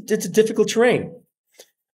 it's a difficult terrain.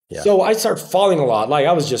 Yeah. So I start falling a lot. Like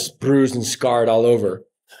I was just bruised and scarred all over,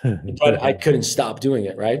 but I couldn't stop doing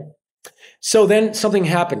it. Right. So then something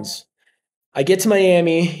happens. I get to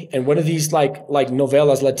Miami, and one of these like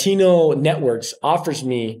novelas, Latino networks offers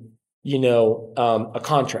me, a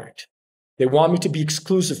contract. They want me to be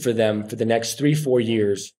exclusive for them for the next 3-4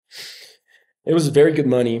 years. It was very good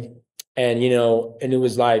money. And, and it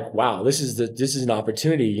was like, wow, this is an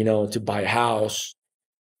opportunity, to buy a house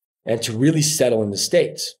and to really settle in the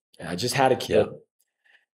States. And I just had a kid. Yeah.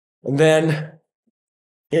 And then,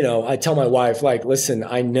 I tell my wife, like, listen,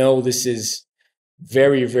 I know this is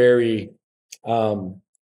very, very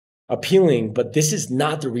appealing, but this is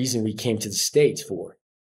not the reason we came to the States for.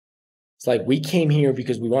 It's like we came here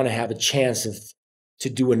because we want to have a chance to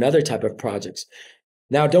do another type of projects.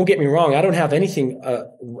 Now, don't get me wrong. I don't have anything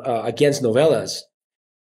against novelas.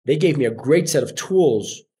 They gave me a great set of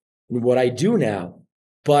tools in what I do now.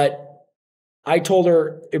 But I told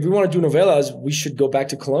her, if we want to do novelas, we should go back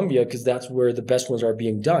to Colombia, because that's where the best ones are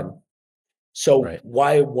being done. So right.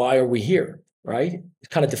 Why are we here, right? It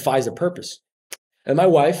kind of defies the purpose. And my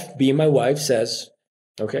wife, being my wife, says,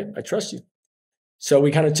 okay, I trust you. So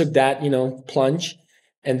we kind of took that, plunge.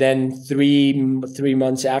 And then three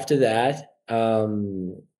months after that,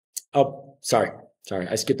 sorry,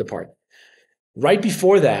 I skipped a part. Right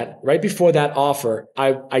before that offer,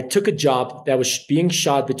 I took a job that was being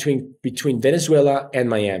shot between Venezuela and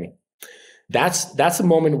Miami. That's the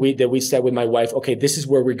moment that we said with my wife, okay, this is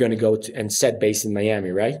where we're going to go and set base in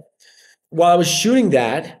Miami, right? While I was shooting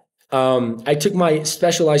that, I took my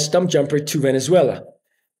Specialized Stump Jumper to Venezuela.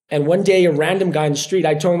 And one day, a random guy in the street,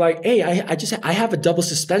 I told him, like, hey, I have a double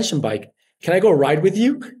suspension bike. Can I go ride with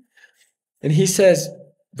you? And he says,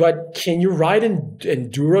 but can you ride in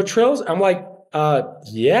enduro trails? I'm like,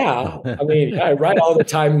 yeah. I mean, I ride all the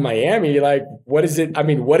time in Miami. Like, what is it? I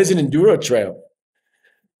mean, what is an enduro trail?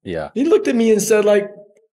 Yeah. He looked at me and said, like,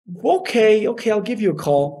 okay, I'll give you a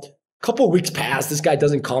call. A couple of weeks passed. This guy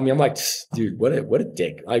doesn't call me. I'm like, dude, what a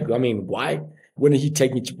dick. Like, I mean, why wouldn't he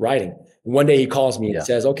take me to riding? One day he calls me and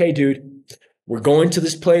says, okay, dude, we're going to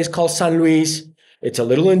this place called San Luis. It's a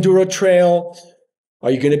little enduro trail.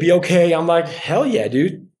 Are you going to be okay? I'm like, hell yeah,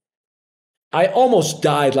 dude. I almost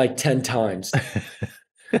died like 10 times.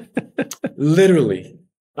 Literally.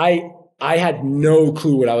 I had no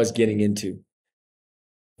clue what I was getting into.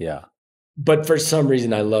 Yeah. But for some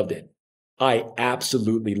reason, I loved it. I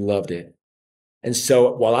absolutely loved it. And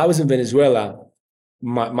so while I was in Venezuela,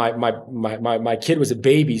 my kid was a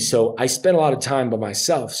baby, so I spent a lot of time by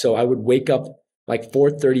myself. So I would wake up like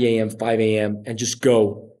 4:30 a.m., 5 a.m. and just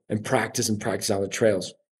go and practice on the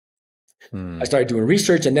trails. I started doing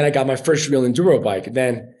research, and then I got my first real enduro bike. And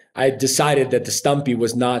then I decided that the Stumpy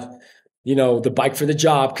was not the bike for the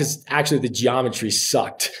job, because actually the geometry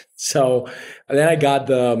sucked. So and then I got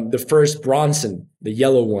the first Bronson, the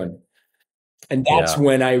yellow one. And that's Yeah.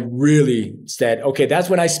 when I really said, okay, that's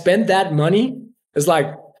when I spent that money. It's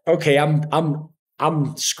like, okay,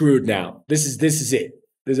 I'm screwed now. This is it.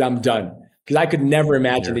 I'm done. Because I could never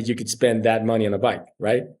imagine that you could spend that money on a bike,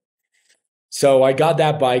 right? So I got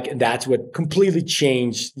that bike, and that's what completely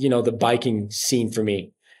changed, the biking scene for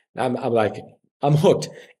me. I'm like, I'm hooked.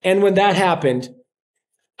 And when that happened,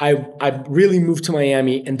 I really moved to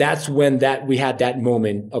Miami, and that's when we had that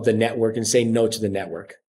moment of the network and saying no to the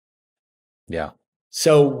network. Yeah.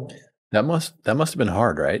 So that must have been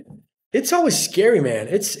hard, right? it's always scary, man.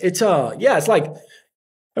 Yeah, it's like,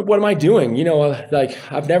 what am I doing? Like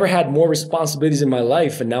I've never had more responsibilities in my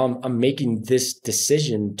life, and now I'm making this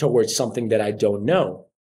decision towards something that I don't know.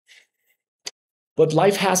 But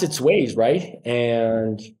life has its ways, right?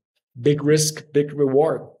 And big risk, big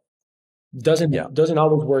reward. Doesn't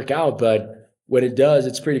always work out, but when it does,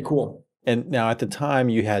 it's pretty cool. And now at the time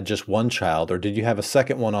you had just one child, or did you have a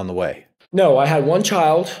second one on the way? No, I had one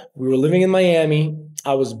child. We were living in Miami.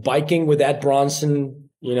 I was biking with Ed Bronson,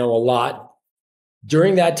 a lot.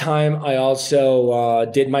 During that time, I also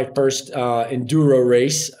did my first enduro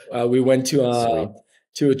race. We went to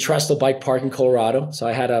a Trestle bike park in Colorado. So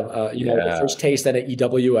I had the first taste at an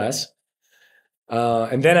EWS.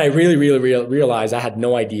 And then I really, really realized I had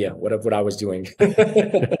no idea what I was doing.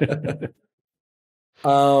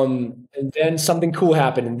 And then something cool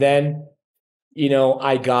happened. And then,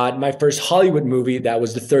 I got my first Hollywood movie. That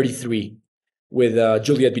was The 33 with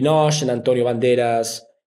Juliette Binoche and Antonio Banderas.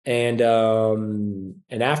 And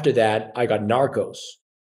after that, I got Narcos.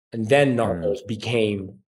 And then Narcos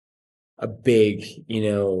became a big,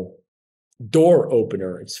 door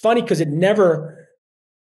opener. It's funny because Narcos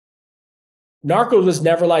was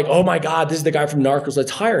never like, oh my God, this is the guy from Narcos,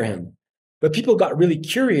 let's hire him. But people got really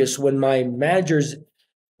curious when my manager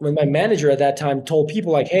at that time told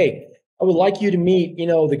people like, hey, I would like you to meet,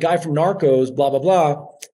 the guy from Narcos, blah, blah, blah.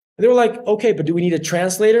 And they were like, okay, but do we need a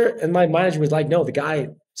translator? And my manager was like, no, the guy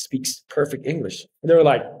speaks perfect English. And they were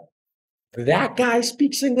like, that guy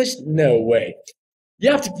speaks English? No way.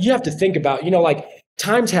 You have to think about, like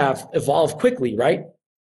times have evolved quickly, right?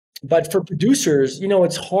 But for producers,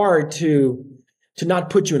 it's hard to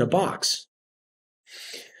not put you in a box.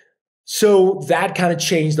 So that kind of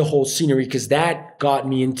changed the whole scenery, because that got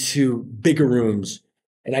me into bigger rooms,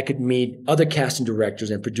 and I could meet other casting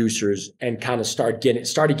directors and producers and kind of started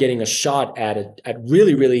getting a shot at it, at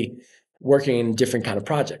really, really working in different kind of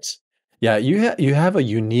projects. Yeah, you have a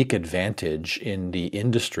unique advantage in the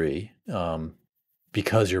industry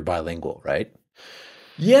because you're bilingual, right?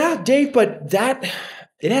 Yeah, Dave, but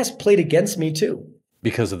it has played against me too.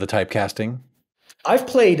 Because of the typecasting? I've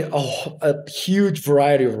played a huge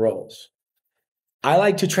variety of roles. I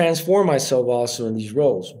like to transform myself also in these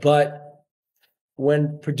roles. But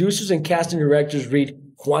when producers and casting directors read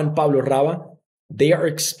Juan Pablo Raba, they are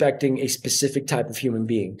expecting a specific type of human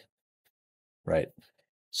being. Right.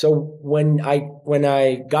 So when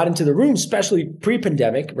I got into the room, especially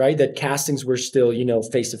pre-pandemic, right, that castings were still,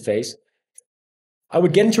 face to face, I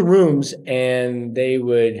would get into rooms and they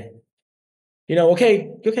would,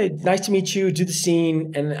 okay, nice to meet you, do the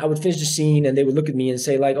scene. And I would finish the scene and they would look at me and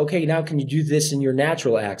say like, okay, now can you do this in your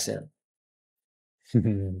natural accent?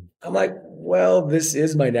 I'm like, well, this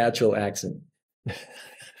is my natural accent.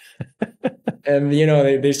 And,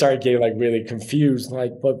 they started getting like really confused,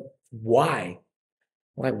 like, but why?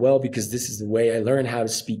 I'm like, well, because this is the way I learned how to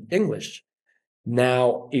speak English.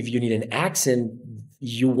 Now, if you need an accent,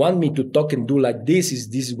 you want me to talk and do like this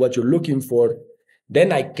is what you're looking for,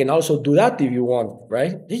 then I can also do that if you want,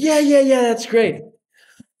 right? Yeah, that's great.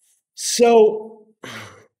 So,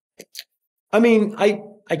 I mean, I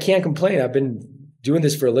can't complain. I've been doing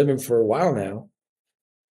this for a living for a while now.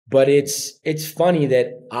 But it's funny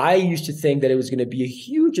that I used to think that it was going to be a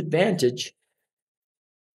huge advantage.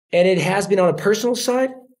 And it has been on a personal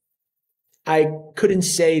side. I couldn't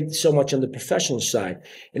say so much on the professional side.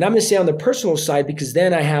 And I'm going to say on the personal side, because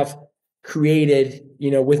then I have created,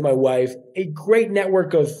 with my wife, a great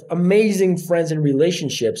network of amazing friends and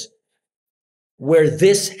relationships where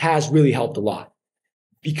this has really helped a lot.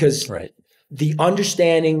 Because the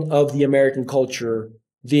understanding of the American culture,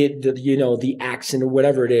 the accent or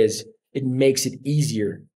whatever it is, it makes it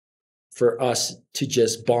easier for us to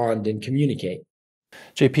just bond and communicate.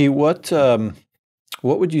 JP,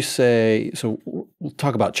 what would you say? So we'll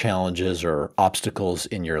talk about challenges or obstacles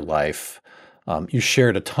in your life. You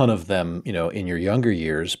shared a ton of them, in your younger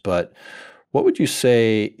years, but what would you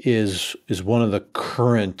say is one of the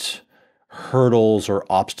current hurdles or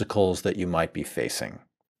obstacles that you might be facing?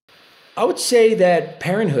 I would say that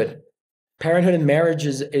parenthood and marriage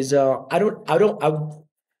is I'm going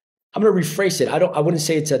to rephrase it. I wouldn't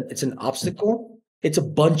say it's an obstacle. It's a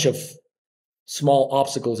bunch of small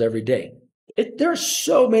obstacles every day. There are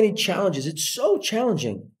so many challenges. It's so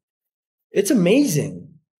challenging. It's amazing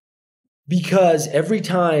because every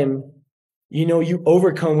time, you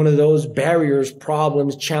overcome one of those barriers,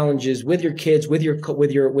 problems, challenges with your kids, with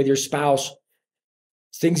your spouse,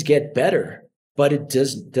 things get better, but it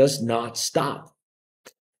does not stop.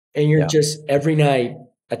 And you're just every night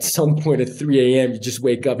at some point at 3 a.m., you just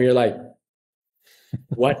wake up and you're like,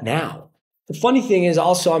 what now? The funny thing is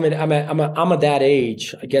also I'm at that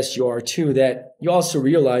age, I guess you are too, that you also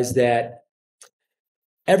realize that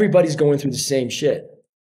everybody's going through the same shit.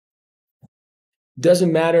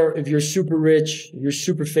 Doesn't matter if you're super rich, you're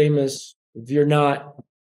super famous, if you're not.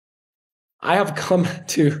 I have come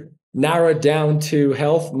to narrow it down to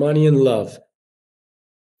health, money, and love.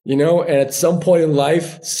 And at some point in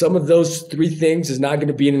life, some of those three things is not going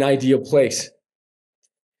to be in an ideal place.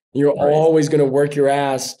 You're always going to work your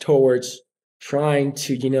ass towards trying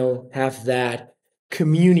to, have that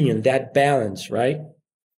communion, that balance, right?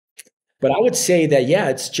 But I would say that, yeah,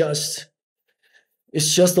 it's just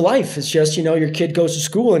the life. It's just, your kid goes to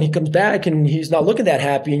school and he comes back and he's not looking that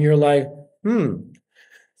happy. And you're like,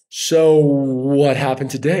 so what happened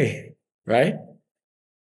today? Right?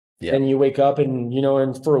 Yeah. And you wake up and,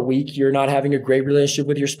 and for a week, you're not having a great relationship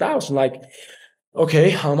with your spouse. And like,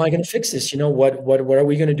 okay, how am I going to fix this? What are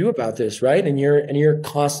we going to do about this? Right. And you're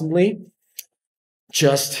constantly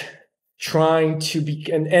just trying to be,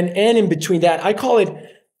 and in between that, I call it,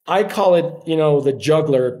 the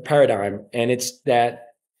juggler paradigm. And it's that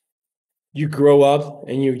you grow up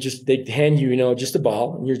and they hand you, just a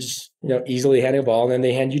ball and you're just, easily handing a ball. And then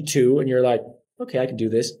they hand you two and you're like, okay, I can do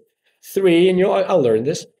this. 3 and I'll learn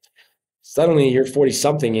this. Suddenly you're 40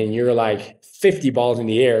 something and you're like 50 balls in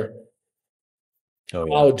the air. Oh,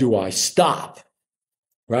 yeah. How do I stop?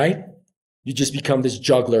 Right? You just become this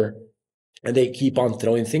juggler and they keep on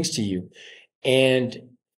throwing things to you. And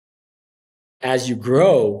as you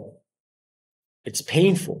grow, it's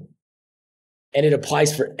painful and it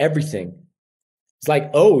applies for everything. It's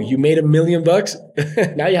like, oh, you made $1 million.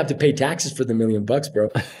 Now you have to pay taxes for the $1 million, bro.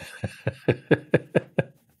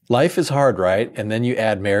 Life is hard, right? And then you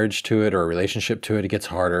add marriage to it or a relationship to it, it gets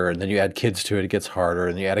harder. And then you add kids to it, it gets harder.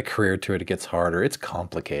 And you add a career to it, it gets harder. It's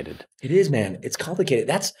complicated. It is, man. It's complicated.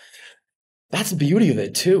 That's the beauty of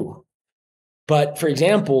it too. But for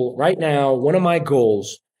example, right now, one of my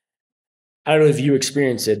goals, I don't know if you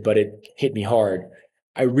experience it, but it hit me hard.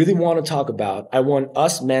 I want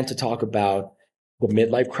us men to talk about the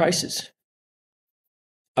midlife crisis.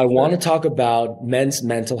 I want to talk about men's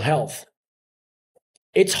mental health.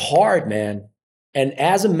 It's hard, man. And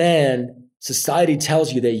as a man, society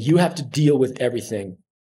tells you that you have to deal with everything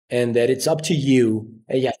and that it's up to you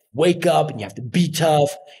and you have to wake up and you have to be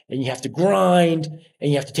tough and you have to grind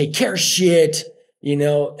and you have to take care of shit,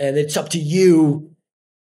 and it's up to you.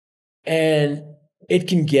 And it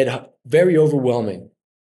can get very overwhelming,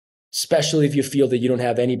 especially if you feel that you don't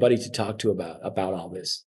have anybody to talk to about all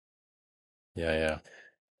this. Yeah.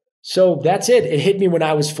 So that's it. It hit me when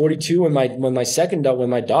I was 42 when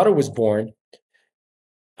my daughter was born.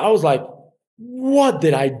 I was like, what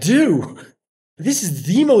did I do? This is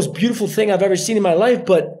the most beautiful thing I've ever seen in my life,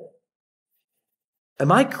 but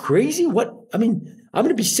am I crazy? I'm going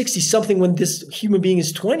to be 60 something when this human being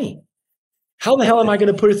is 20. How the hell am I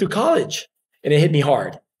going to put her through college? And it hit me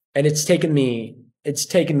hard. And it's taken me,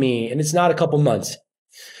 and it's not a couple months.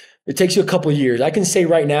 It takes you a couple of years. I can say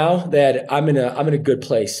right now that I'm in a good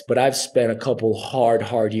place, but I've spent a couple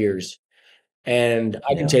hard years. And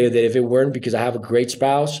I can tell you that if it weren't because I have a great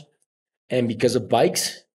spouse and because of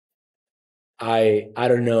bikes, I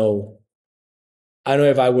don't know. I don't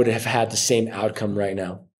know if I would have had the same outcome right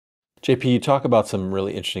now. JP, you talk about some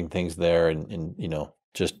really interesting things there and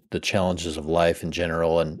just the challenges of life in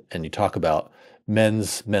general. And you talk about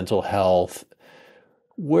men's mental health.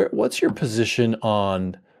 What's your position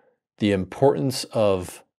on the importance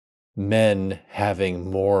of men having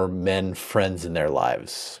more men friends in their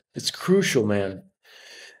lives? It's crucial, man.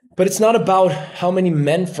 But it's not about how many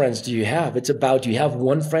men friends do you have. It's about, do you have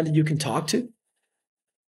one friend that you can talk to?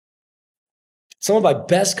 Some of my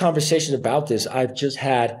best conversations about this I've just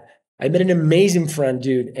had. I met an amazing friend,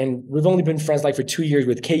 dude, and we've only been friends like for 2 years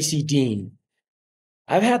with Casey Dean.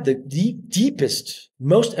 I've had the deepest,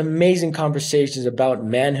 most amazing conversations about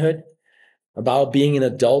manhood, about being an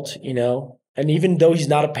adult, and even though he's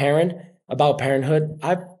not a parent, about parenthood,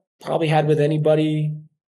 I've probably had with anybody,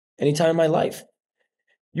 anytime in my life.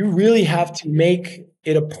 You really have to make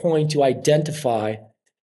it a point to identify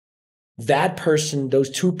that person, those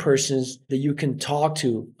two persons that you can talk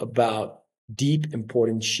to about deep,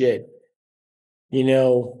 important shit.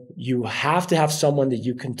 You have to have someone that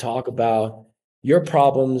you can talk about your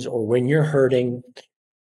problems or when you're hurting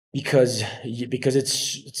because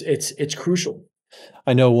it's crucial.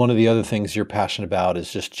 I know one of the other things you're passionate about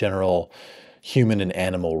is just general human and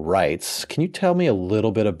animal rights. Can you tell me a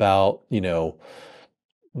little bit about,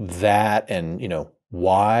 that and,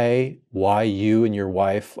 why you and your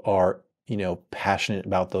wife are, passionate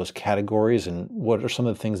about those categories and what are some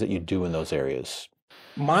of the things that you do in those areas?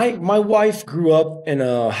 My wife grew up in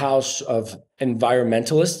a house of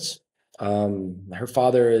environmentalists. Her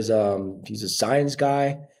father is he's a science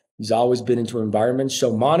guy. He's always been into environment.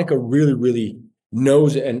 So Monica really, really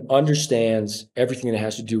knows and understands everything that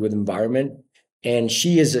has to do with environment, and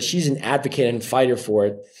she's an advocate and fighter for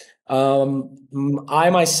it. I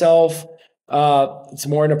myself, it's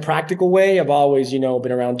more in a practical way. I've always,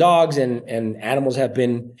 been around dogs, and animals have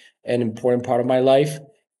been an important part of my life.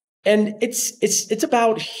 And it's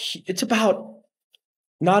about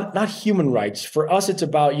not human rights. For us, it's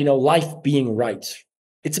about, life being right.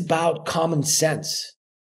 It's about common sense.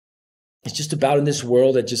 It's just about, in this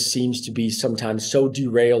world that just seems to be sometimes so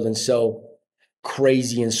derailed and so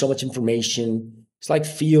crazy and so much information. It's like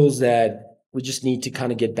feels that we just need to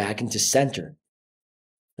kind of get back into center.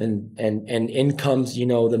 And in comes,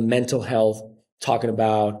 the mental health, talking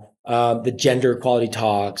about the gender equality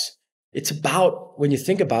talks. It's about, when you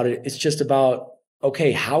think about it, it's just about,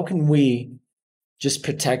 okay, how can we just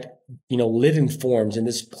protect, living forms in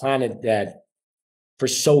this planet that for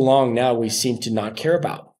so long now we seem to not care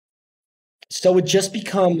about. So it just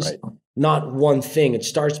becomes not one thing. It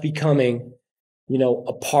starts becoming,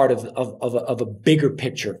 a part of a bigger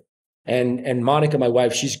picture. And Monica, my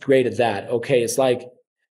wife, she's great at that. Okay, it's like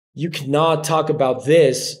you cannot talk about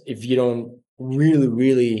this if you don't really,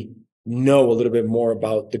 really know a little bit more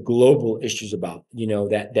about the global issues about,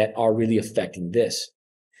 that are really affecting this.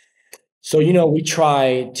 So, we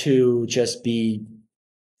try to just be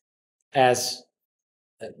as,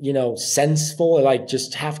 senseful, like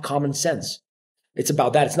just have common sense. It's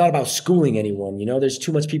about that. It's not about schooling anyone. There's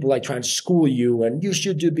too much people like trying to school you and you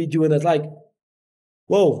should be doing it. Like,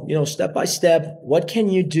 whoa, step by step, what can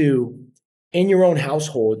you do in your own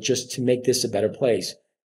household just to make this a better place?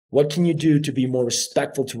 What can you do to be more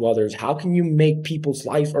respectful to others? How can you make people's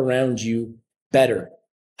life around you better?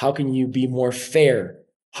 How can you be more fair?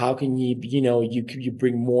 How can you, you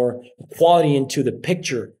bring more quality into the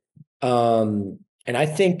picture? And I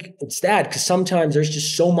think it's that, because sometimes there's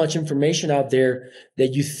just so much information out there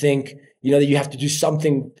that you think, that you have to do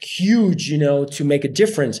something huge, to make a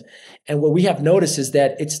difference. And what we have noticed is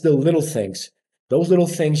that it's the little things. Those little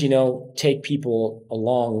things, take people a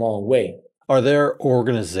long, long way. Are there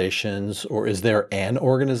organizations, or is there an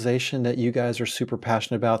organization that you guys are super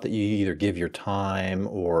passionate about that you either give your time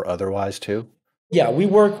or otherwise to? Yeah, we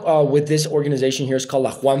work with this organization here. It's called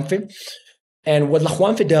La Juanfe. And what La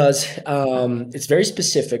Juanfe does, it's very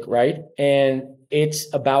specific, right? And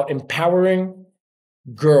it's about empowering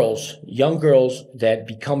girls, young girls that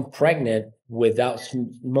become pregnant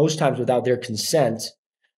most times without their consent.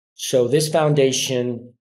 So this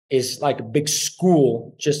foundation is like a big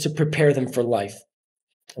school just to prepare them for life,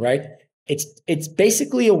 right? It's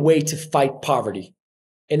basically a way to fight poverty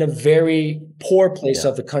in a very poor place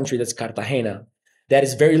of the country, that's Cartagena, that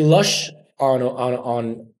is very lush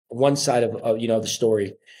on one side of the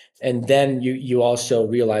story, and then you also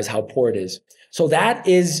realize how poor it is. So that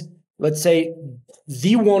is, let's say,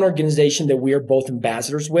 the one organization that we are both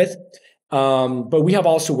ambassadors with. But we have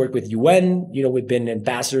also worked with UN. We've been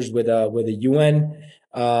ambassadors with the UN.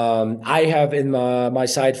 I have in my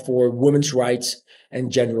side for women's rights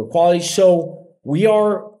and gender equality. So we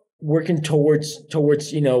are working towards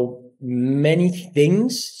many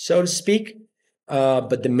things, so to speak.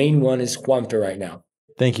 But the main one is Juanfe right now.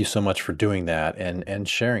 Thank you so much for doing that and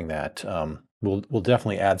sharing that. We'll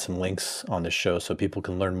definitely add some links on the show so people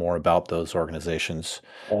can learn more about those organizations.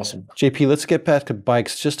 Awesome. JP, let's get back to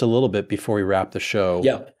bikes just a little bit before we wrap the show.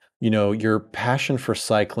 Yeah. Your passion for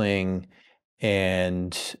cycling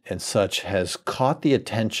and such has caught the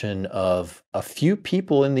attention of a few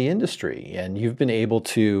people in the industry, and you've been able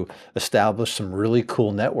to establish some really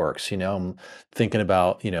cool networks. I'm thinking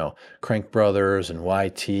about Crank Brothers and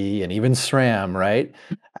YT and even SRAM, right?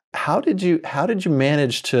 How did you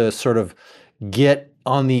manage to sort of get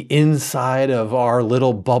on the inside of our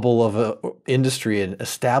little bubble of a industry and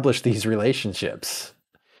establish these relationships?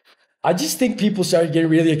 I just think people started getting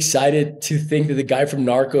really excited to think that the guy from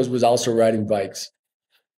Narcos was also riding bikes.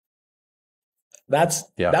 I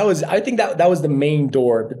think that was the main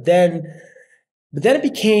door. But then But then it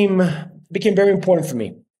became very important for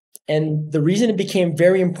me. And the reason it became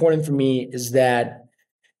very important for me is that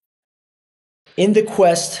in the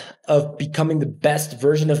quest of becoming the best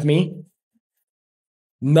version of me,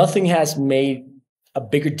 nothing has made a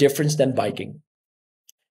bigger difference than biking.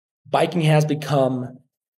 Biking has become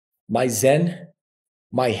my zen,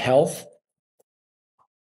 my health,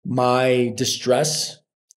 my distress,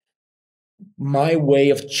 my way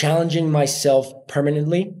of challenging myself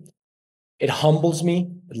permanently. It humbles me,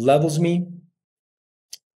 it levels me,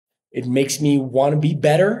 it makes me want to be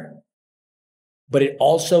better, but it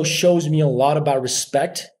also shows me a lot about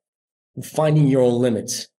respect and finding your own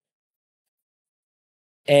limits.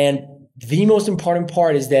 And the most important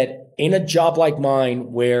part is that in a job like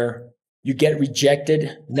mine, where you get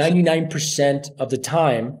rejected 99% of the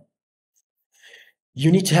time,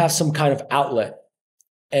 you need to have some kind of outlet.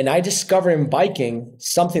 And I discovered in biking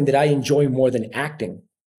something that I enjoy more than acting.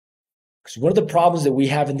 Because one of the problems that we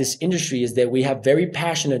have in this industry is that we have very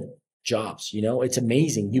passionate jobs. You know, it's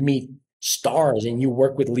amazing. You meet stars and you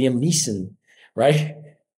work with Liam Neeson, right?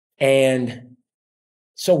 And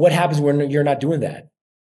so what happens when you're not doing that?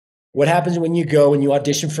 What happens when you go and you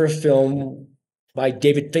audition for a film by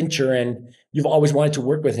David Fincher and you've always wanted to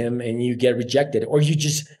work with him and you get rejected, or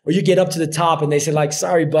you get up to the top and they say like,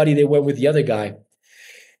 sorry, buddy, they went with the other guy.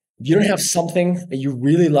 If you don't have something that you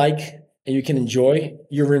really like and you can enjoy,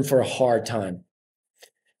 you're in for a hard time.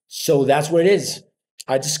 So that's what it is.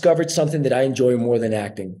 I discovered something that I enjoy more than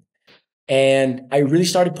acting. And I really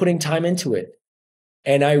started putting time into it.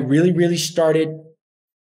 And I really, really started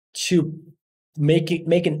to make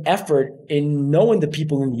an effort in knowing the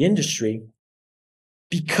people in the industry,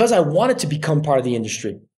 because I wanted to become part of the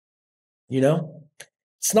industry. You know,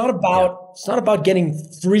 it's not about getting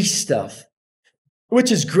free stuff,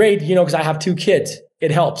 which is great, you know, because I have 2 kids.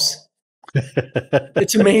 It helps.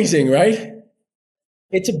 It's amazing, right?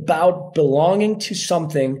 It's about belonging to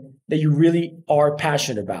something that you really are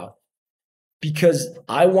passionate about, because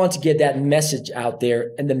I want to get that message out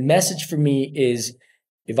there. And the message for me is,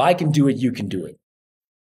 if I can do it, you can do it.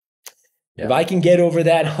 Yeah. If I can get over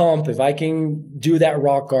that hump, if I can do that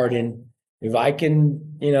rock garden, if I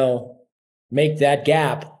can, you know, make that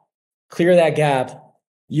gap, clear that gap,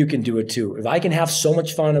 you can do it too. If I can have so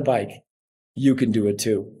much fun on a bike, you can do it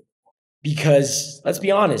too. Because let's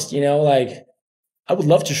be honest, you know, like I would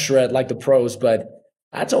love to shred like the pros, but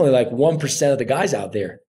that's only like 1% of the guys out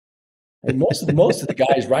there. And most of the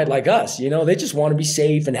guys ride like us, you know, they just want to be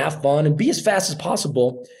safe and have fun and be as fast as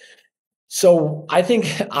possible. So I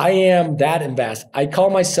think I am that ambassador. I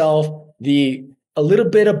call myself a little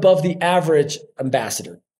bit above the average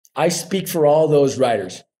ambassador. I speak for all those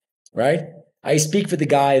riders, right? I speak for the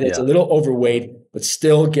guy that's a little overweight, but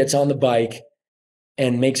still gets on the bike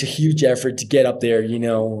and makes a huge effort to get up there, you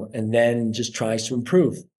know, and then just tries to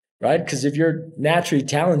improve, right? Because if you're naturally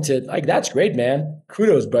talented, like that's great, man.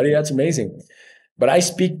 Kudos, buddy. That's amazing. But I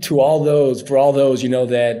speak to all those, you know,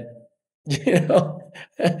 that, you know,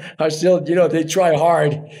 are still, you know, they try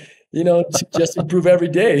hard, you know, to just improve every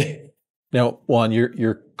day. Now, Juan,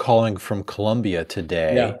 you're calling from Colombia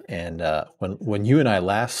today, and when you and I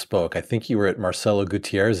last spoke, I think you were at Marcelo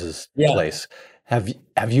Gutierrez's place. Have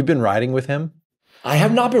you been riding with him? I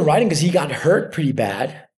have not been riding because he got hurt pretty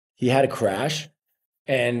bad. He had a crash,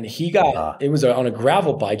 and it was on a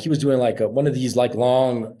gravel bike. He was doing like one of these like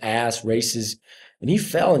long ass races, and he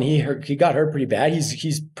fell and he got hurt pretty bad.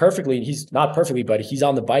 He's not perfectly, but he's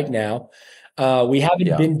on the bike now. We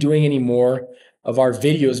haven't been doing any more of our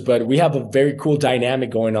videos, but we have a very cool dynamic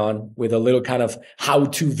going on with a little kind of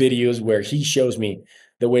how-to videos where he shows me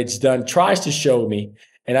the way it's done, tries to show me,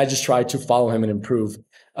 and I just try to follow him and improve.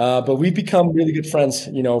 But we've become really good friends,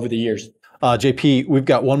 you know, over the years. JP, we've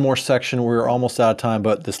got one more section. We're almost out of time,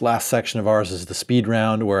 but this last section of ours is the speed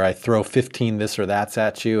round, where I throw 15 this or that's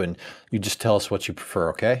at you, and you just tell us what you prefer,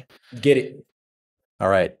 okay? Get it. All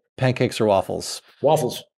right. Pancakes or waffles?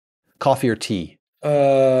 Waffles. Coffee or tea?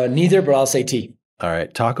 Neither, but I'll say tea. All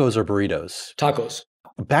right. Tacos or burritos? Tacos.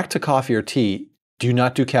 Back to coffee or tea. Do you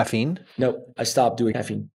not do caffeine? No, I stopped doing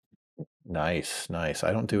caffeine. Nice.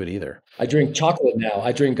 I don't do it either. I drink chocolate now.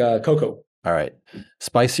 I drink cocoa. All right.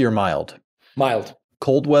 Spicy or mild? Mild.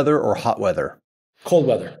 Cold weather or hot weather? Cold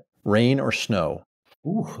weather. Rain or snow?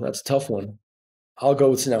 Ooh, that's a tough one. I'll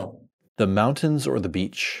go with snow. The mountains or the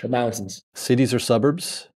beach? The mountains. Cities or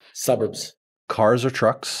suburbs? Suburbs. Cars or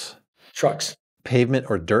trucks? Trucks. Pavement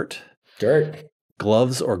or dirt? Dirt.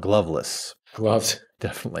 Gloves or gloveless? Gloves.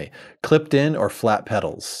 Definitely. Clipped in or flat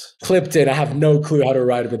pedals? Clipped in. I have no clue how to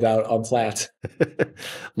ride without on flat.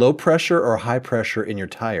 Low pressure or high pressure in your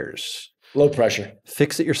tires? Low pressure.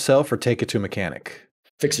 Fix it yourself or take it to a mechanic?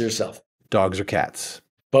 Fix it yourself. dogs or cats?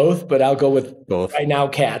 Both, but I'll go with Both. right now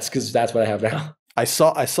cats because that's what I have now. I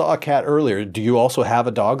saw a cat earlier. Do you also have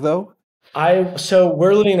a dog though? So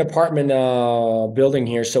we're living in an apartment building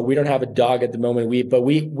here, so we don't have a dog at the moment. We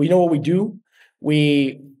know what we do.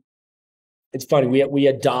 It's funny. We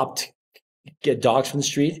get dogs from the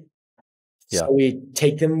street. Yeah. So we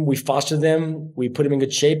take them, we foster them, we put them in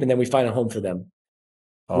good shape, and then we find a home for them.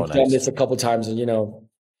 Oh, We've nice. done this a couple of times, and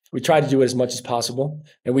we try to do it as much as possible.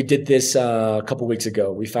 And we did this a couple of weeks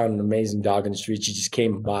ago. We found an amazing dog in the street. She just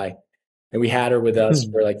came by, and we had her with us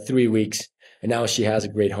for like 3 weeks, and now she has a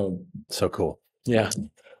great home. So cool. Yeah.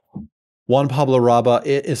 Juan Pablo Raba,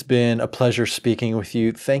 it has been a pleasure speaking with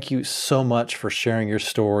you. Thank you so much for sharing your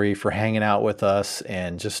story, for hanging out with us,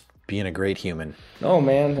 and just being a great human. Oh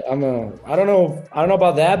man, I don't know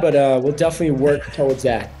about that, but we'll definitely work towards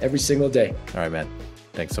that every single day. All right, man.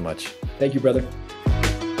 Thanks so much. Thank you, brother.